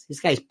was this?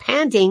 This guy's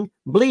panting,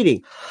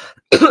 bleeding."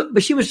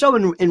 But she was so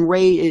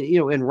enraged,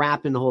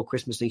 enwrapped in the whole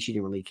Christmas thing, she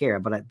didn't really care.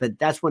 But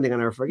that's one thing I'll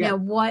never forget.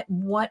 Now,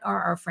 what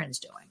are our friends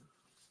doing?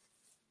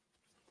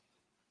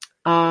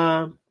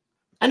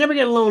 I never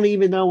get lonely,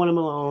 even though when I'm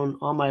alone,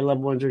 all my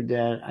loved ones are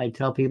dead. I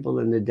tell people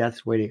in the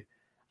death's waiting.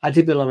 I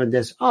tell people in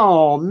death,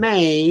 "Oh,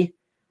 May,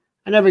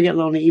 I never get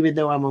lonely, even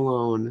though I'm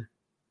alone.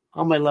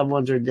 All my loved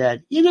ones are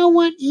dead." You know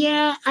what?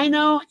 Yeah, I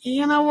know.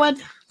 You know what?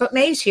 But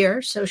May's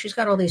here, so she's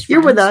got all these friends.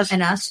 You're with us.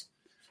 And us.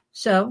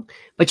 So.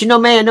 But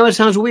May, I know it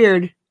sounds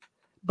weird,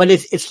 but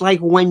it's like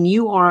when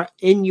you are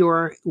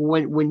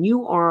when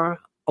you are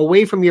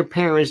away from your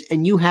parents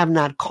and you have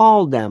not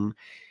called them,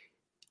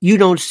 you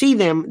don't see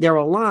them. They're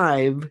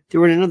alive.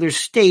 They're in another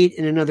state,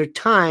 in another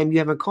time. You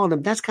haven't called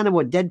them. That's kind of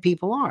what dead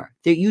people are.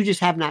 You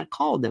just have not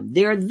called them.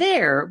 They're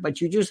there,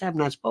 but you just have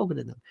not spoken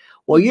to them.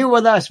 Well, you're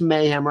with us,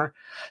 Mayhemmer.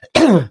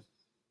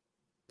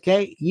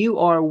 Okay, you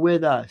are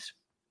with us.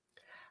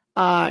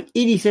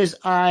 Edie says,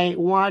 I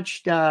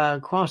watched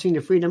Crossing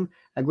to Freedom,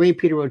 a great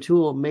Peter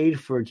O'Toole made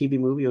for a TV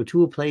movie.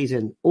 O'Toole plays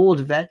an old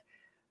vet,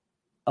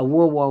 a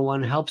World War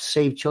I, helps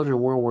save children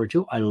in World War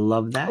II. I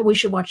love that. Oh, we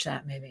should watch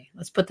that maybe.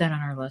 Let's put that on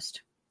our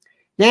list.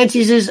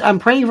 Nancy says, I'm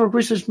praying for a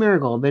Christmas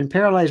miracle. I've been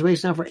paralyzed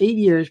waist now for 8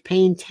 years,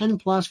 pain 10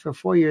 plus for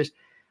 4 years.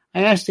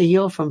 I asked to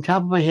heal from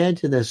top of my head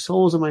to the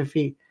soles of my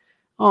feet.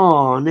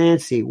 Oh,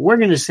 Nancy, we're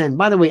going to send,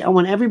 by the way, I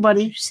want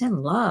everybody.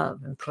 Send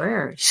love and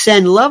prayers.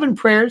 Send love and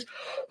prayers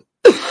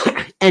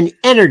and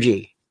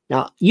energy.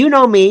 Now, you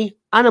know me.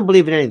 I don't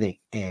believe in anything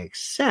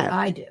except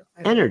I do.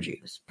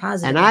 Energy.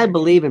 Positive and energy. I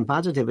believe in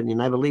positivity,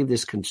 and I believe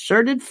this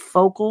concerted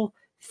focal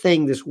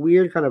thing, this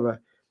weird kind of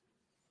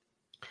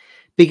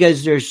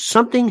because there's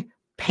something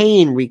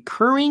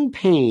recurring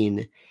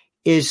pain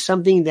is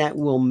something that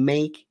will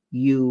make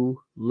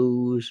you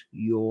lose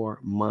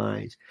your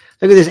minds.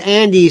 Look at this.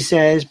 Andy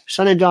says,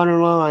 son and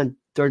daughter-in-law and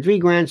their 3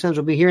 grandsons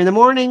will be here in the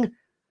morning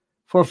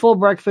for a full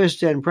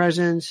breakfast and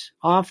presents,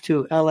 off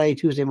to LA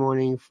Tuesday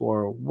morning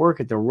for work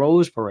at the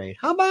Rose Parade.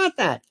 How about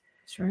that?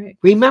 That's right.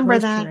 Remember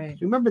Rose that?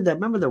 Parade. Remember that?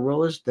 Remember the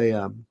Rose?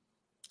 What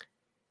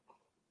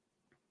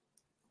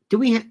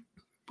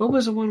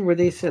was the one where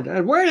they said,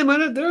 wait a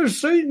minute, there's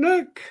St.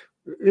 Nick.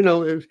 You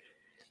know,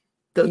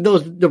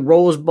 the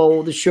Rose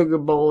Bowl, the Sugar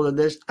Bowl, and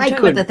this. I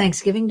couldn't. About the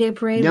Thanksgiving Day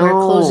Parade where it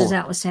closes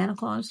out with Santa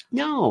Claus?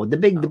 No, the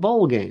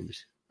bowl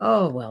games.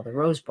 Oh, well, the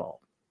Rose Bowl.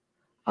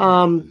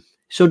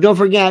 So don't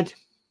forget,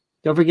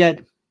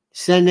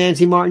 send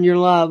Nancy Martin your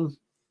love.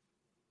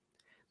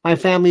 My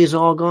family is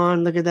all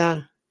gone. Look at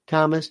that,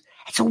 Thomas.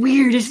 It's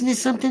weird, isn't it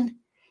something?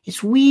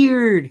 It's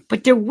weird,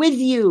 but they're with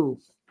you.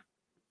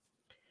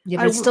 Yeah,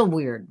 but it's still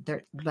weird.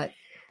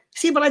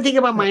 See, but I think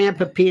about my Aunt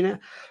Pepina,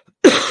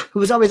 who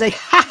was always like,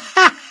 ha,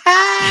 ha,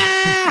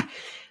 ha.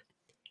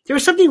 There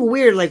was something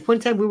weird. Like one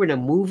time we were in a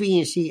movie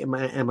and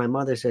my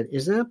mother said,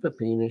 isn't that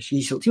Pepina?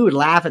 She would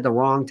laugh at the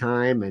wrong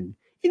time. And,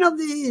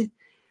 those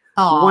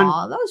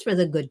were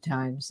the good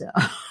times. Though.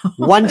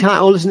 One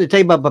time, listen to tell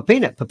you about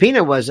Pepina.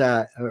 Pepina was,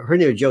 her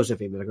name was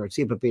Josephine, but I go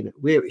see Pepina.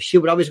 She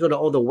would always go to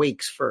all the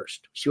wakes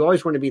first. She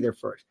always wanted to be there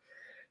first.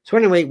 So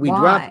anyway, we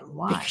dropped.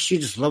 Why? She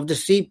just loved to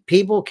see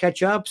people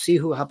catch up, see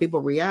how people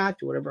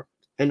react or whatever.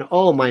 And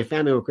my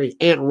family were crazy.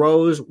 Aunt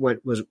Rose would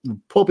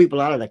pull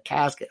people out of the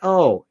casket.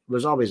 Oh, it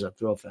was always a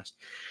thrill fest.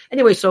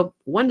 Anyway, so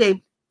one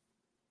day,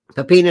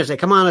 Pepina said,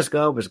 "Come on, let's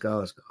go."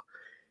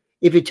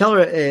 If you tell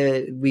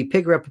her we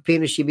pick her up,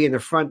 Pepina, she'd be in the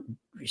front.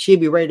 She'd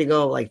be ready to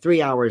go like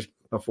 3 hours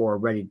before,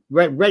 ready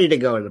to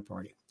go to the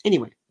party.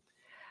 Anyway,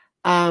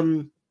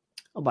 oh,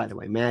 by the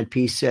way, Mad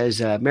Peace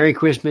says, "Merry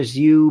Christmas,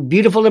 you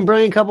beautiful and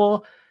brilliant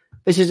couple."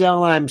 Mrs.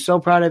 L, I'm so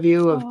proud of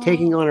you of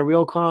taking on a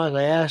real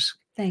cause.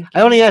 Thank you.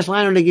 I only asked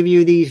Lionel to give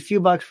you these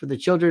few bucks for the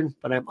children,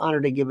 but I'm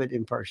honored to give it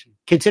in person.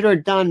 Consider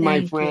it done,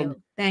 my friend.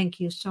 Thank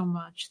you so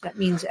much. That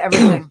means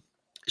everything.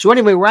 So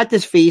anyway, we're at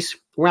this feast.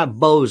 We're at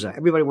Boza.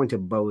 Everybody went to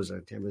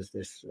Boza. It was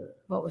this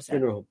what was that?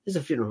 funeral home. This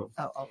is a funeral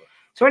home. Oh.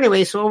 So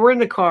anyway, so we're in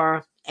the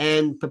car,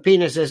 and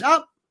Pepina says,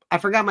 "Oh, I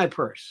forgot my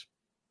purse."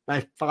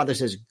 My father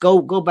says, "Go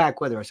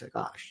back with her." I said,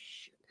 "Oh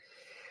shit!"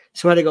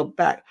 So I had to go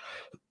back.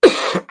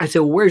 I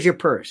said, "Where's your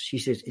purse?" She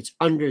says, "It's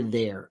under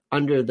there,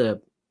 under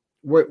the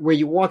where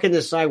you walk in the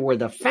side where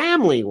the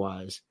family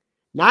was,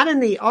 not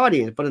in the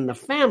audience, but in the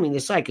family in the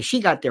side, because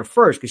she got there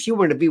first because she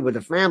wanted to be with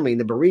the family in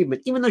the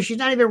bereavement, even though she's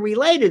not even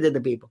related to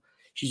the people."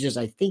 She says,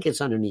 "I think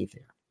it's underneath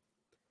there."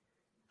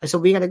 I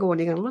said, "We got to go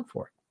and you got to look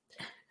for it."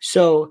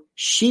 So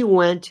she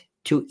went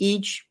to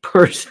each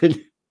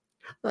person,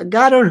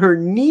 got on her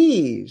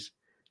knees,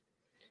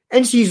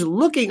 and she's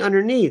looking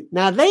underneath.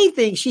 Now they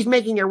think she's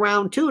making a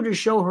round two to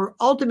show her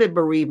ultimate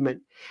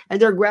bereavement.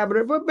 And they're grabbing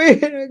her.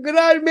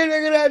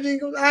 Good. She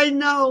goes, "I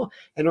know."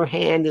 And her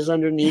hand is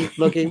underneath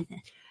looking.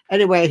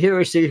 Anyway, I hear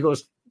her. She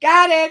goes,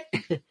 "Got it."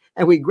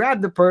 And we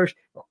grab the purse.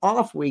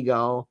 Off we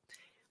go.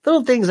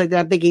 Little things like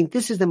that. I'm thinking,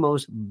 this is the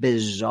most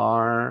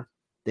bizarre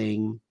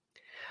thing.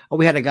 Oh,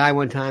 we had a guy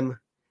one time,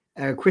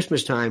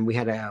 Christmas time, we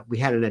had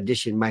an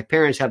addition. My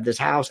parents have this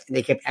house, and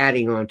they kept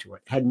adding on to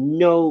it. Had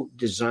no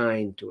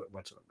design to it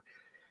whatsoever.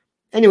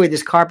 Anyway,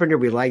 this carpenter,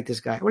 we liked this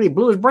guy. Well, he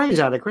blew his brains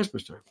out at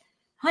Christmas time.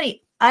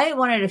 Honey, I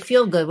wanted to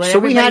feel good. What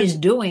everybody's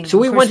doing. So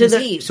we went to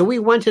Eve.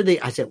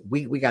 I said,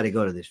 we got to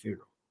go to this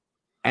funeral.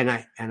 And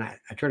I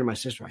turned to my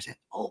sister. I said,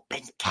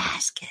 "Open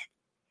casket."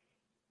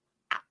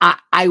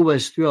 I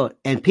was thrilled.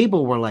 And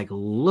people were like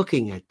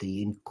looking at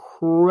the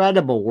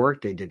incredible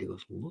work they did. He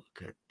goes, "Look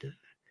at this."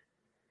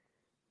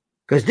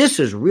 Because this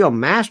is real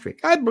mastery.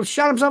 Guy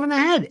shot himself in the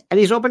head and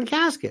he's open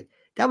casket.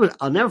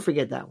 I'll never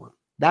forget that one.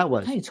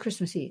 Hey, it's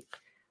Christmas Eve.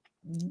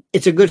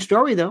 It's a good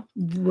story though.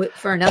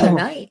 For another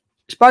night.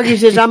 Sparky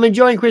says, "I'm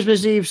enjoying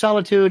Christmas Eve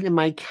solitude in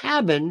my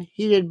cabin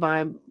heated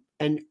by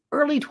an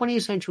early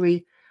 20th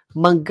century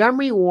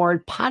Montgomery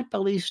Ward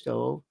potbelly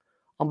stove,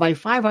 on my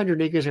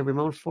 500 acres of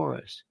remote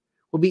forest.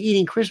 We'll be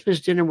eating Christmas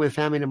dinner with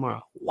family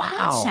tomorrow. Wow.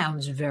 That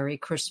sounds very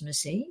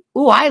Christmassy.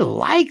 Oh, I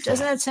like that.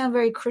 Doesn't that sound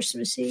very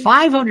Christmassy?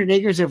 500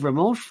 acres of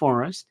remote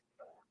forest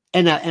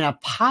and a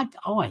pot.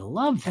 Oh, I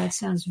love that. That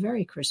sounds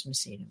very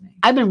Christmassy to me.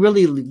 I've been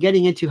really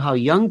getting into how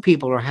young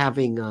people are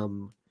having,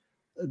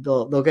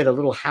 they'll get a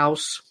little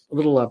house, a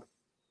little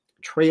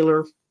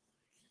trailer.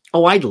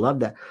 Oh, I'd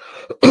love that.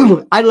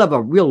 I'd love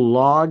a real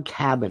log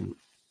cabin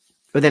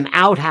with an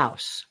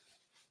outhouse.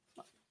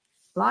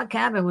 Log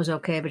cabin was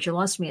okay, but you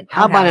lost me at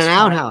How about an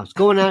outhouse?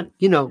 Going out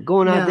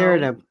there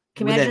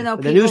Can you imagine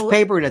with a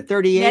newspaper and a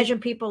 38. Imagine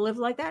people live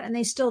like that, and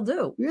they still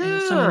do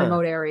in some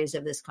remote areas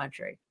of this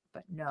country.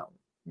 But no.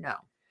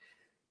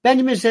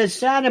 Benjamin says,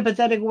 sad and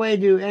pathetic way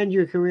to end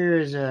your career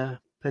as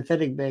a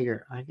pathetic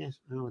beggar. I guess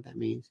I don't know what that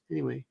means.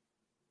 Anyway.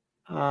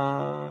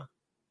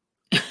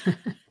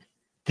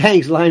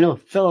 Thanks, Lionel.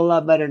 Feel a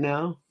lot better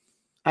now.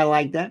 I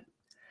like that.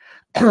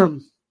 I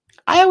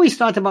always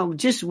thought about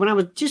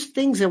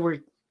things that were.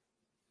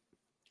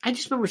 I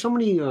just remember so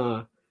many,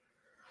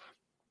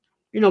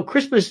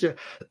 Christmas,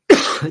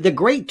 the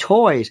great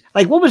toys.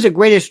 Like, what was the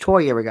greatest toy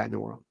you ever got in the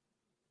world?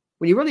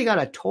 When you really got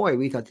a toy,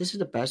 we thought, this is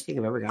the best thing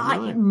I've ever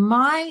gotten.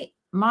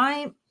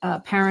 My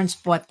parents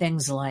bought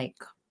things like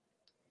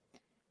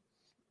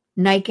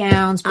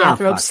nightgowns,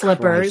 bathrobe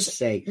slippers.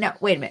 No,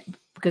 wait a minute,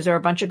 because there are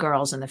a bunch of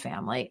girls in the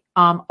family.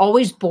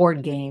 Always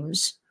board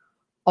games.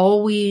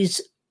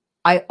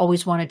 I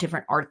always wanted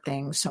different art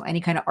things. So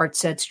any kind of art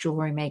sets,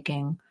 jewelry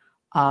making.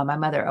 My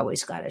mother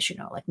always got us,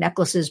 like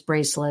necklaces,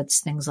 bracelets,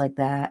 things like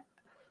that.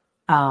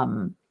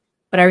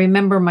 But I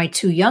remember my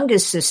two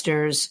youngest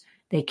sisters,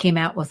 they came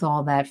out with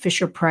all that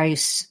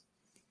Fisher-Price.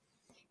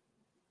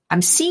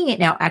 I'm seeing it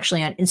now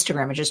actually on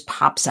Instagram. It just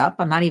pops up.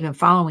 I'm not even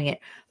following it.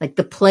 Like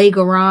the Play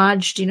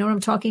Garage. Do you know what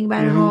I'm talking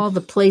about at all?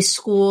 The Play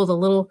School, the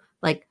little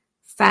like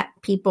fat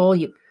people.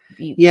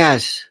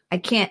 Yes. I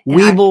can't.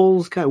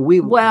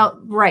 Weebles. Well,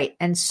 right.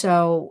 And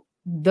so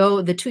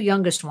though the two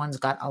youngest ones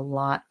got a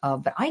lot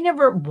of, but I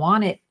never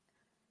wanted,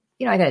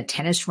 I got a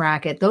tennis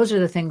racket. Those are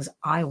the things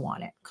I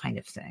wanted, kind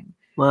of thing.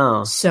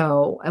 Wow.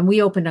 So, and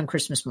we opened on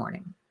Christmas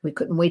morning. We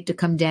couldn't wait to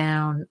come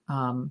down.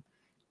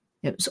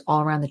 It was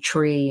all around the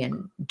tree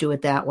and do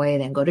it that way,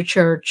 then go to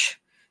church.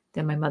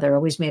 Then my mother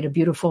always made a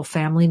beautiful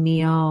family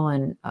meal,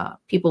 and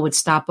people would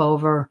stop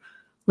over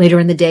later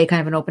in the day,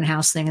 kind of an open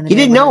house thing. You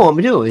didn't know them,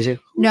 is it?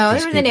 No,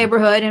 they were in the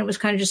neighborhood, and it was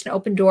kind of just an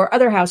open door.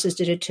 Other houses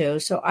did it too.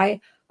 So I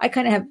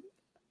kind of have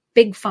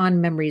big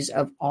fond memories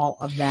of all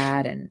of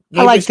that, and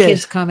neighbors'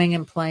 kids coming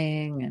and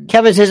playing. And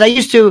Kevin says, I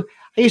used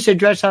to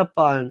dress up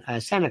on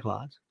Santa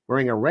Claus,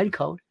 wearing a red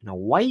coat and a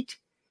white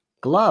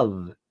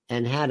glove,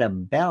 and had a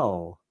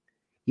bell.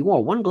 He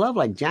wore one glove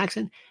like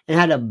Jackson and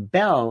had a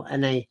bell,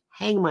 and I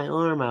hang my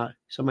arm out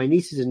so my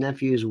nieces and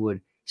nephews would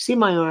see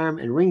my arm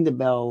and ring the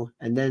bell,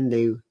 and then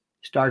they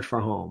start for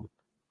home.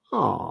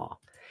 Oh,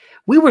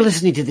 we were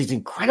listening to this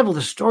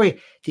incredible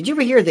story. Did you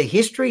ever hear the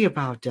history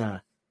about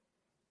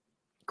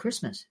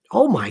Christmas?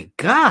 Oh my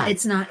God.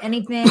 It's not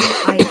anything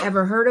I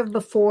ever heard of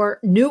before,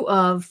 knew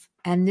of.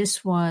 And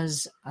this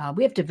was,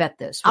 we have to vet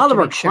this.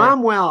 Oliver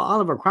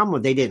Cromwell,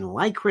 they didn't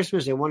like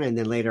Christmas. They wanted, and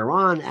then later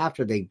on,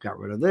 after they got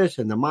rid of this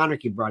and the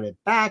monarchy brought it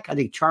back, I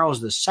think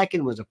Charles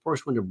II was the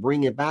first one to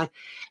bring it back.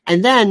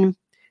 And then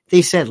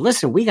they said,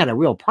 listen, we got a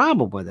real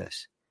problem with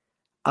this.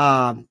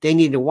 They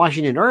needed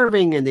Washington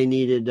Irving and they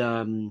needed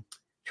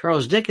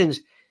Charles Dickens.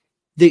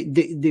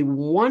 The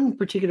one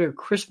particular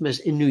Christmas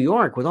in New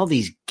York with all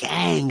these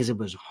gangs, it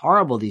was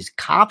horrible. These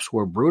cops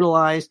were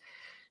brutalized.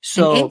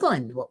 So in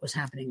England, what was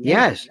happening there?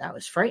 Yes, that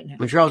was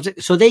frightening.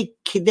 So they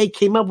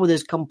came up with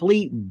this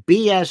complete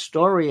BS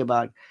story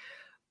about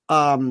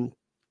the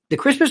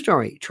Christmas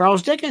story,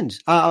 Charles Dickens,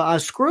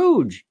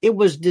 Scrooge. It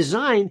was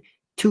designed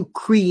to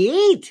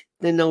create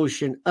the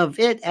notion of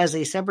it as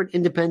a separate,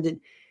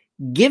 independent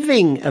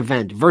giving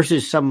event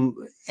versus and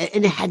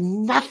it had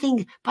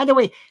nothing. By the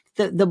way,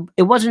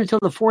 it wasn't until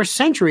the 4th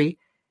century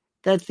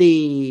that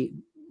the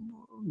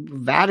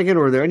Vatican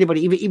or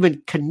anybody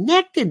even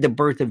connected the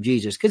birth of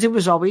Jesus, because it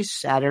was always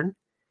Saturn.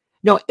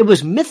 No, it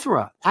was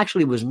Mithra.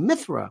 Actually, it was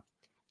Mithra.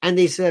 And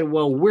they said,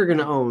 well, we're going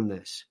to own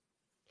this.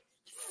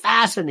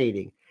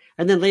 Fascinating.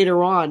 And then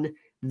later on,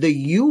 the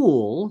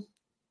Yule,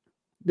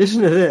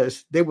 listen to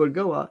this, they would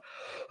go out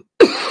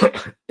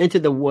into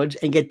the woods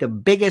and get the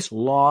biggest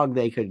log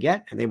they could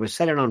get, and they would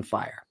set it on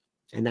fire.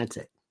 And that's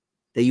it.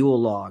 The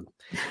Yule log.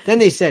 Then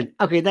they said,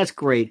 okay, that's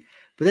great.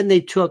 But then they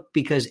took,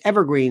 because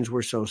evergreens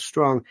were so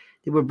strong,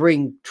 they would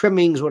bring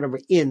trimmings, whatever,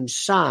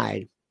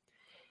 inside.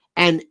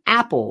 And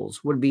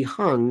apples would be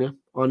hung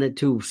on it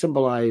to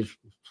symbolize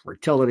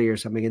fertility or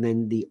something. And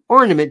then the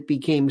ornament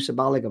became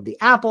symbolic of the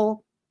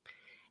apple.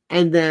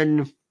 And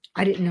then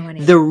I didn't know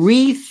any. The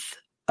wreath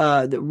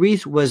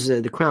was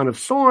the crown of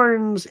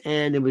thorns,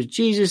 and it was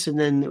Jesus. And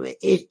then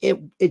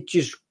it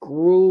just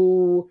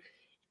grew,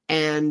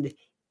 and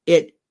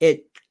it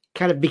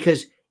kind of,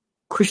 because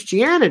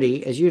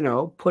Christianity, as you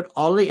know, put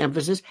all the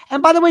emphasis.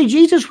 And by the way,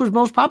 Jesus was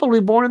most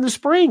probably born in the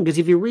spring, because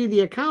if you read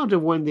the account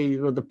of when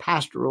the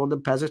pastoral and the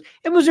peasants,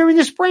 it was during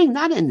the spring,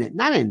 not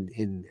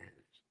in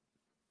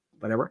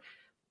whatever.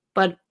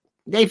 But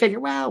they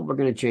figured, well, we're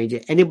going to change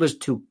it, and it was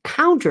to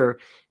counter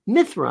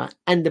Mithra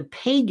and the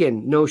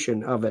pagan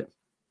notion of it.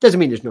 Doesn't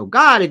mean there's no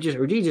God,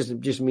 or Jesus.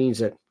 It just means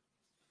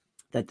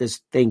that this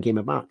thing came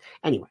about.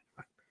 Anyway,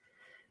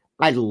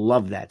 I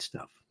love that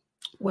stuff.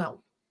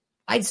 Well,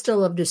 I'd still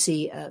love to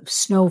see a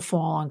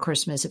snowfall on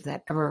Christmas if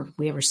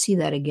we ever see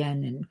that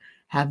again and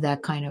have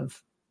that kind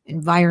of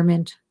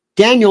environment.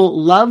 Daniel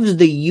loves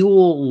the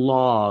Yule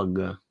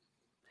log.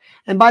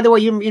 And by the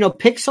way,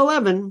 Pix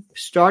 11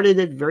 started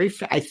it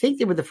I think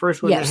they were the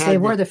first ones. Yes, they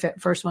were the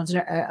first ones.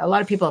 A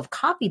lot of people have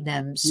copied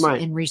them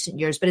in recent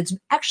years, but it's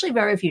actually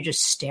if you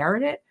just stare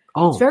at it,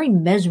 it's very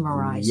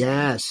mesmerizing.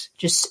 Yes.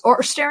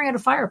 Or staring at a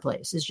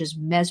fireplace is just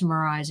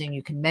mesmerizing.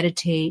 You can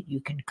meditate. You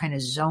can kind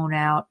of zone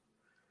out.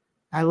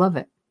 I love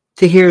it.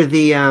 To hear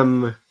the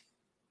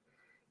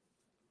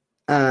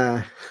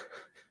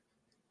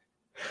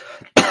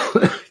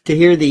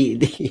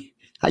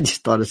I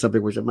just thought of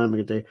something which I'm not going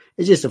to tell you.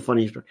 It's just a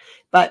funny story.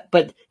 But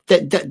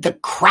the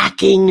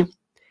cracking,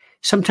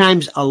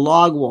 sometimes a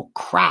log will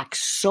crack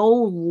so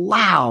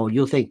loud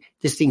you'll think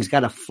this thing's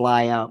got to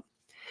fly out.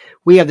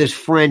 We have this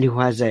friend who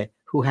has a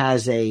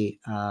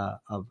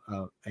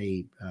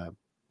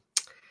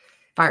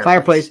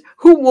fireplace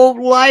who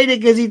won't light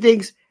it because he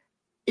thinks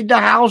the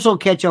house will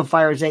catch on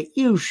fire and say,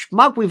 "You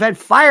schmuck, we've had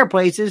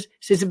fireplaces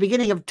since the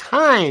beginning of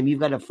time. You've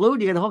got a flue,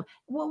 you got a whole."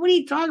 What are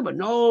you talking about?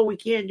 No, we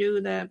can't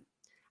do that.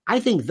 I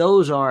think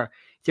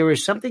there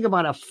is something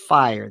about a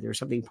fire. There's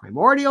something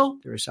primordial.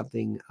 There is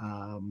something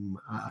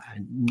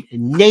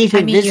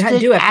native. You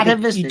do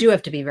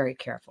have to be very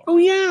careful. Oh,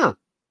 yeah.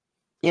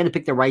 You have to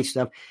pick the right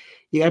stuff.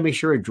 You got to make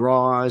sure it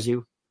draws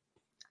you.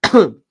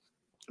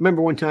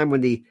 Remember one time when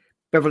the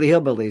Beverly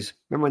Hillbillies,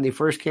 when they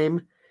first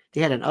came,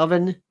 they had an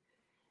oven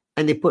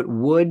and they put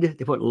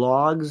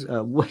logs,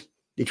 wood.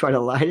 They tried to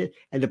light it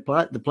and they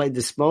played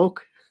the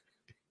smoke.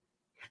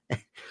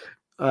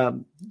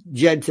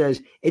 Jed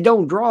says it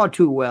don't draw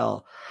too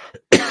well.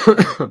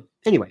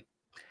 Anyway,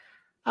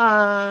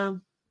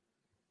 Cycle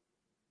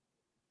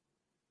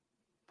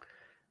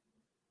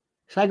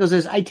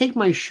says I take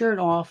my shirt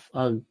off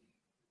a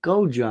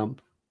go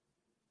jump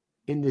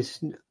in the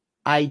snow.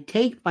 I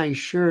take my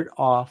shirt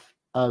off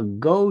a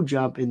go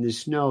jump in the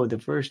snow. The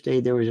first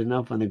day there was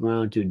enough on the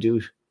ground to do.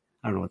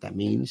 I don't know what that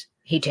means.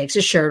 He takes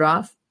his shirt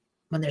off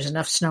when there's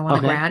enough snow on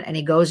the ground, and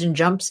he goes and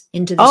jumps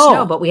into the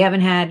snow. But we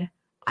haven't had.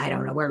 I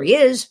don't know where he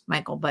is,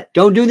 Michael, but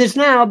don't do this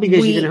now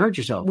because you're going to hurt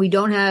yourself. We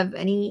don't have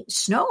any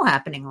snow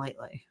happening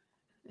lately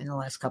in the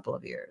last couple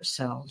of years.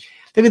 So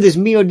look at this.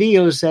 Mio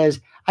Dio says,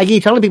 I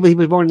keep telling people he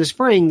was born in the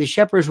spring. The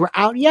shepherds were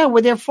out,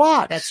 with their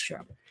flocks. That's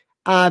true.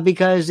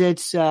 Because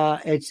it's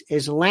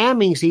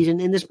lambing season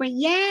in the spring.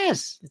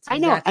 Yes, I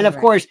know. And of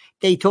course,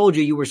 they told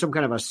you were some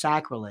kind of a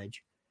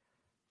sacrilege.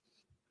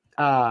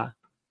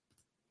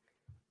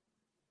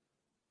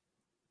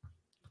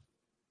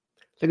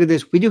 Look at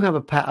this. We do have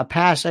a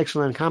past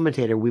excellent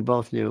commentator we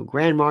both knew,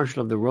 Grand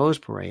Marshal of the Rose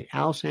Parade,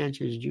 Al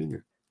Sanchez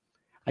Jr.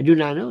 I do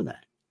not know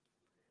that.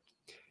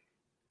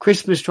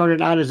 Christmas started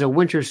out as a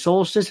winter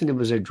solstice, and it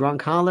was a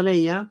drunk holiday,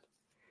 yeah.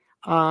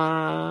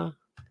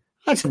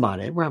 That's about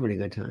it. We're having a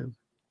good time.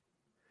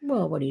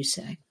 Well, what do you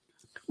say?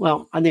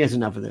 Well, I think that's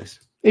enough of this.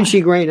 Isn't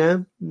she great, huh?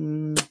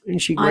 Isn't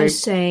she great? I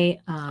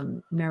say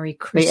Merry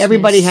Christmas. May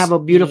everybody have a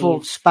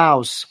beautiful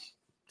spouse.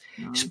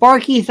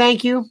 Sparky,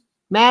 thank you.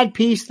 Mad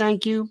Peace,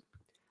 thank you.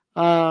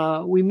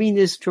 We mean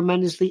this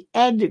tremendously.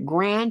 Ed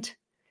Grant,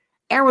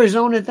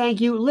 Arizona, thank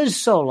you. Liz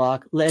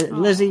Solak,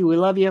 Lizzie, we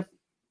love you.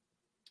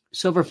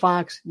 Silver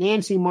Fox,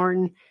 Nancy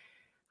Martin.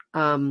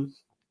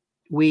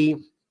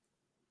 We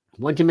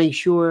want to make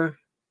sure.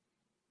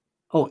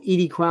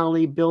 Edie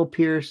Crowley, Bill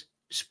Pierce,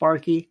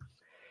 Sparky.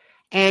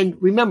 And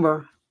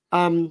remember,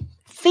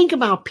 think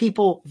about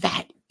people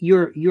that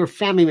your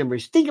family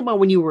members. Think about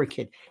when you were a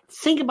kid.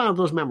 Think about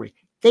those memories.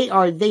 They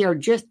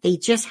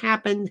just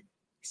happened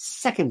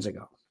seconds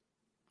ago.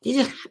 They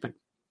just happened.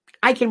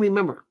 I can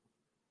remember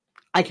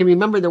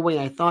the way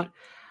I thought.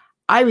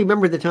 I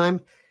remember the time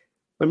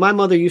when my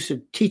mother used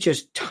to teach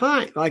us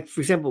time. Like,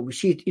 for example,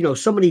 she,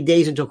 so many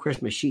days until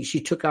Christmas, she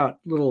took out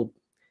little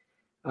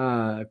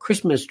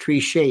Christmas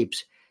tree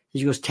shapes. And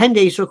she goes, 10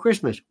 days till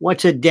Christmas.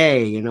 What's a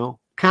day?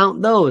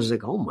 Count those.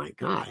 Like, oh my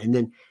God. And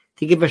then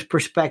to give us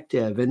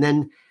perspective. And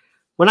then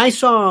when I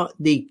saw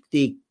the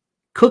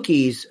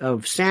cookies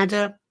of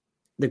Santa,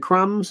 the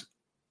crumbs,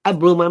 I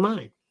blew my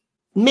mind.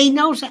 Made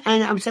no sense.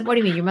 And I said, what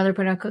do you mean? Your mother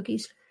put out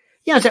cookies?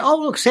 Yeah. I said, oh,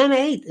 look, Santa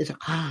ate. It's like,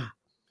 of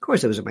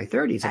course, it was in my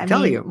 30s. I'm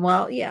telling you.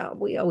 Well, yeah,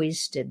 we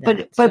always did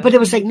that. But it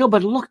was like, no,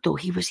 but look, though,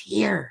 he was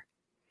here.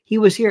 He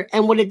was here.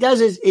 And what it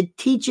does is it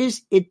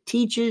teaches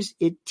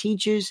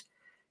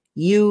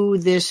you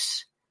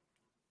this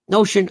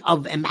notion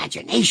of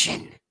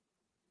imagination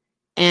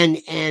and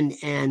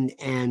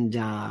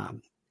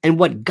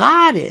what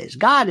God is.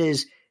 God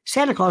is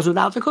Santa Claus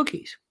without the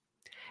cookies.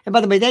 And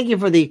by the way, thank you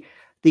for the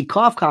the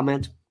cough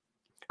comments.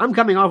 I'm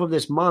coming off of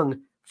this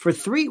mung for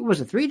 3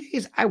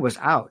 days? I was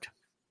out.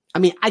 I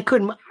mean,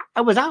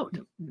 I was out.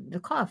 The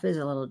cough is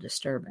a little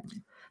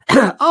disturbing.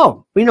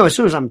 Oh, as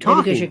soon as I'm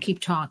talking. Because you keep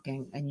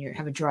talking and you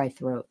have a dry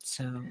throat.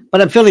 So,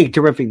 but I'm feeling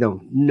terrific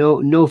though.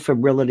 No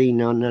febrility,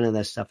 none of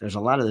that stuff. There's a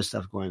lot of this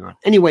stuff going on.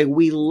 Anyway,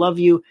 we love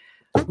you.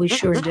 We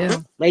sure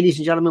do. Ladies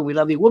and gentlemen, we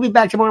love you. We'll be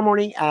back tomorrow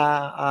morning,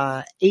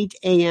 8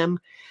 a.m.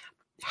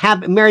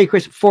 Have Merry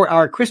Christmas for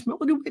our Christmas.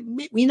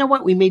 You know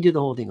what? We may do the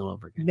whole thing all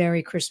over again.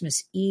 Merry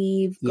Christmas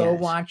Eve. Go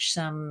watch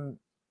some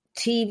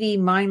TV,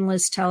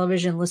 mindless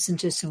television. Listen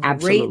to some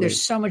great.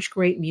 There's so much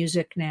great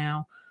music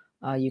now.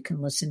 You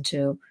can listen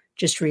to.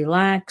 Just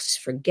relax.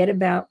 Forget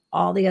about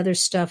all the other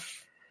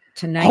stuff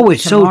tonight. Oh,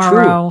 it's tomorrow. So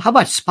true. How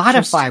about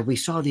Spotify? We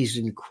saw these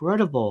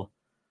incredible.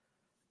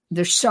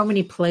 There's so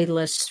many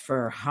playlists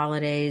for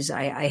holidays.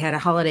 I had a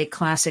holiday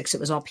classics. It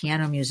was all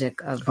piano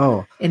music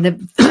in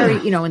the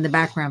very, in the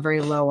background,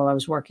 very low while I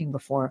was working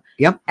before.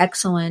 Yep.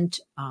 Excellent.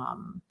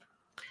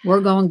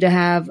 We're going to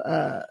have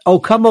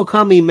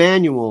Come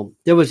Emmanuel.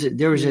 There's this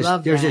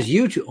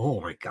YouTube.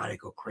 Oh my God, I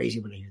go crazy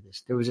when I hear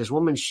this. There was this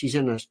woman, she's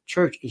in a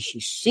church and she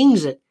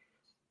sings it.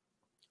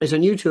 It's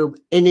on YouTube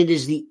and it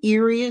is the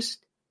eeriest.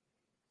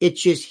 It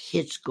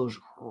just goes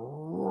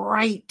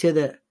right to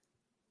the,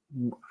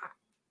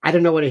 I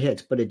don't know what it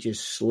hits, but it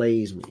just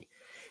slays me.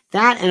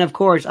 That, and of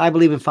course, I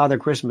Believe in Father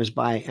Christmas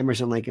by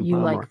Emerson, Lake and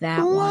Palmer. You like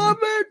that Love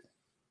one. it.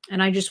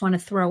 And I just want to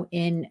throw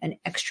in an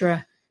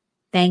extra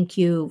thank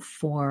you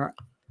for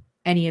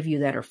any of you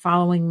that are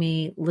following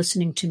me,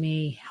 listening to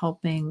me,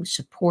 helping,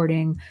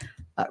 supporting,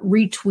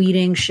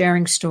 retweeting,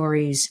 sharing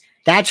stories.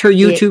 That's her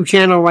YouTube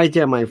channel right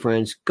there, my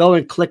friends. Go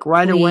and click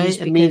right away.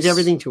 It means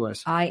everything to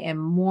us. I am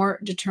more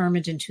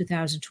determined in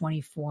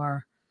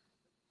 2024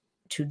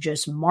 to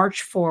just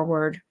march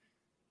forward,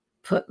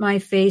 put my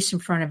face in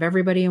front of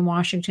everybody in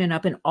Washington,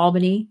 up in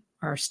Albany,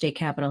 our state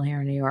capital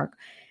here in New York.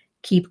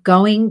 Keep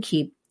going,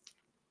 keep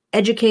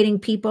educating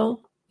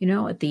people,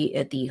 at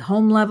the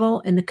home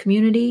level, in the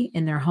community,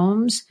 in their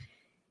homes,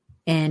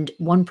 and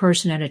one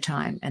person at a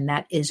time. And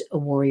that is a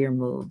warrior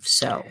move.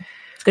 So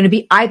it's going to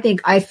be,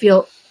 I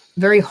feel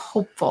very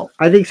hopeful.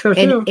 I think so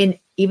too. And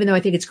even though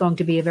I think it's going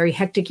to be a very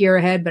hectic year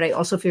ahead, but I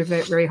also feel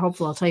very, very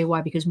hopeful. I'll tell you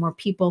why, because more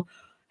people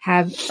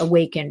have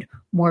awakened.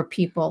 More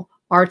people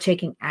are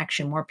taking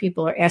action. More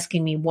people are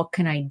asking me, what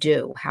can I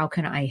do? How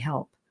can I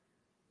help?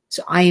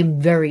 So I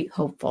am very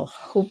hopeful.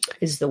 Hope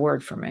is the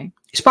word for me.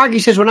 Sparky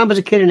says, when I was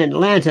a kid in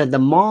Atlanta, the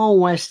Mall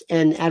West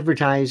End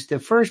advertised the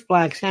first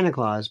black Santa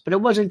Claus, but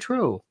it wasn't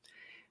true.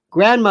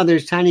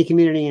 Grandmother's tiny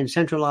community in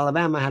central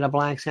Alabama had a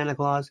black Santa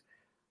Claus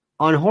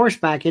on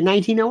horseback in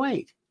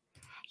 1908.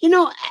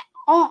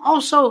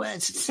 Also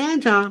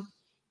Santa.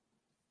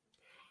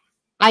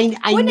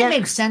 Wouldn't it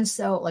make sense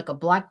though? Like a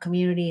black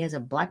community has a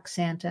black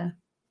Santa.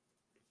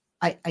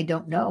 I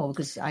don't know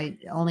because I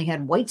only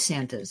had white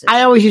Santas.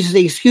 I always used to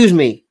say, excuse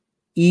me,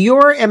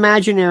 your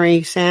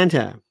imaginary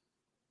Santa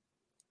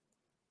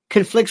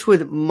conflicts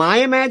with my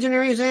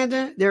imaginary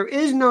Santa. There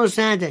is no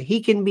Santa. I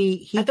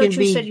thought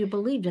you said you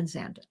believed in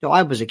Santa. No,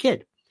 I was a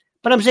kid.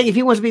 But I'm saying if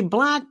he wants to be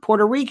black,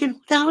 Puerto Rican,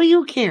 what the hell do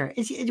you care?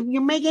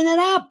 You're making it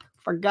up,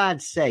 for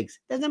God's sakes.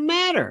 Doesn't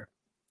matter.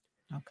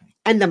 Okay.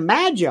 And the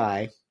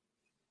Magi,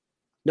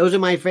 those are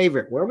my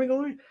favorite. Where are we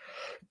going?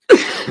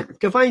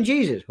 To find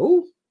Jesus.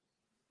 Who?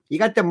 You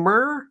got the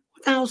myrrh?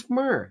 What the hell's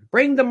myrrh?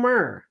 Bring the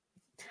myrrh.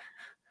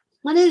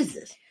 What is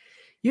this?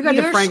 You got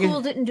Your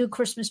school didn't do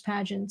Christmas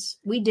pageants.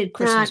 We did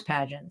Christmas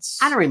pageants.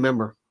 I don't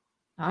remember.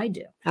 I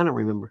do. I don't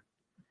remember.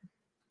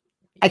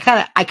 I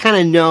kind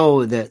of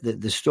know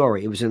the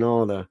story. It was in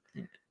all the.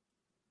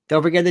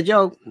 Don't forget the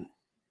joke.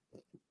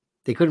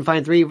 They couldn't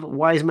find 3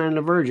 wise men and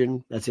a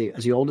virgin. That's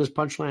the oldest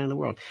punchline in the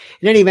world.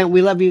 In any event,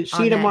 we love you.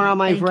 See you tomorrow,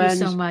 my friends.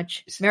 Thank you so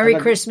much. Merry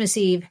Christmas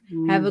Eve.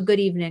 Have a good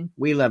evening.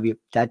 We love you.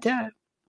 Ta-ta.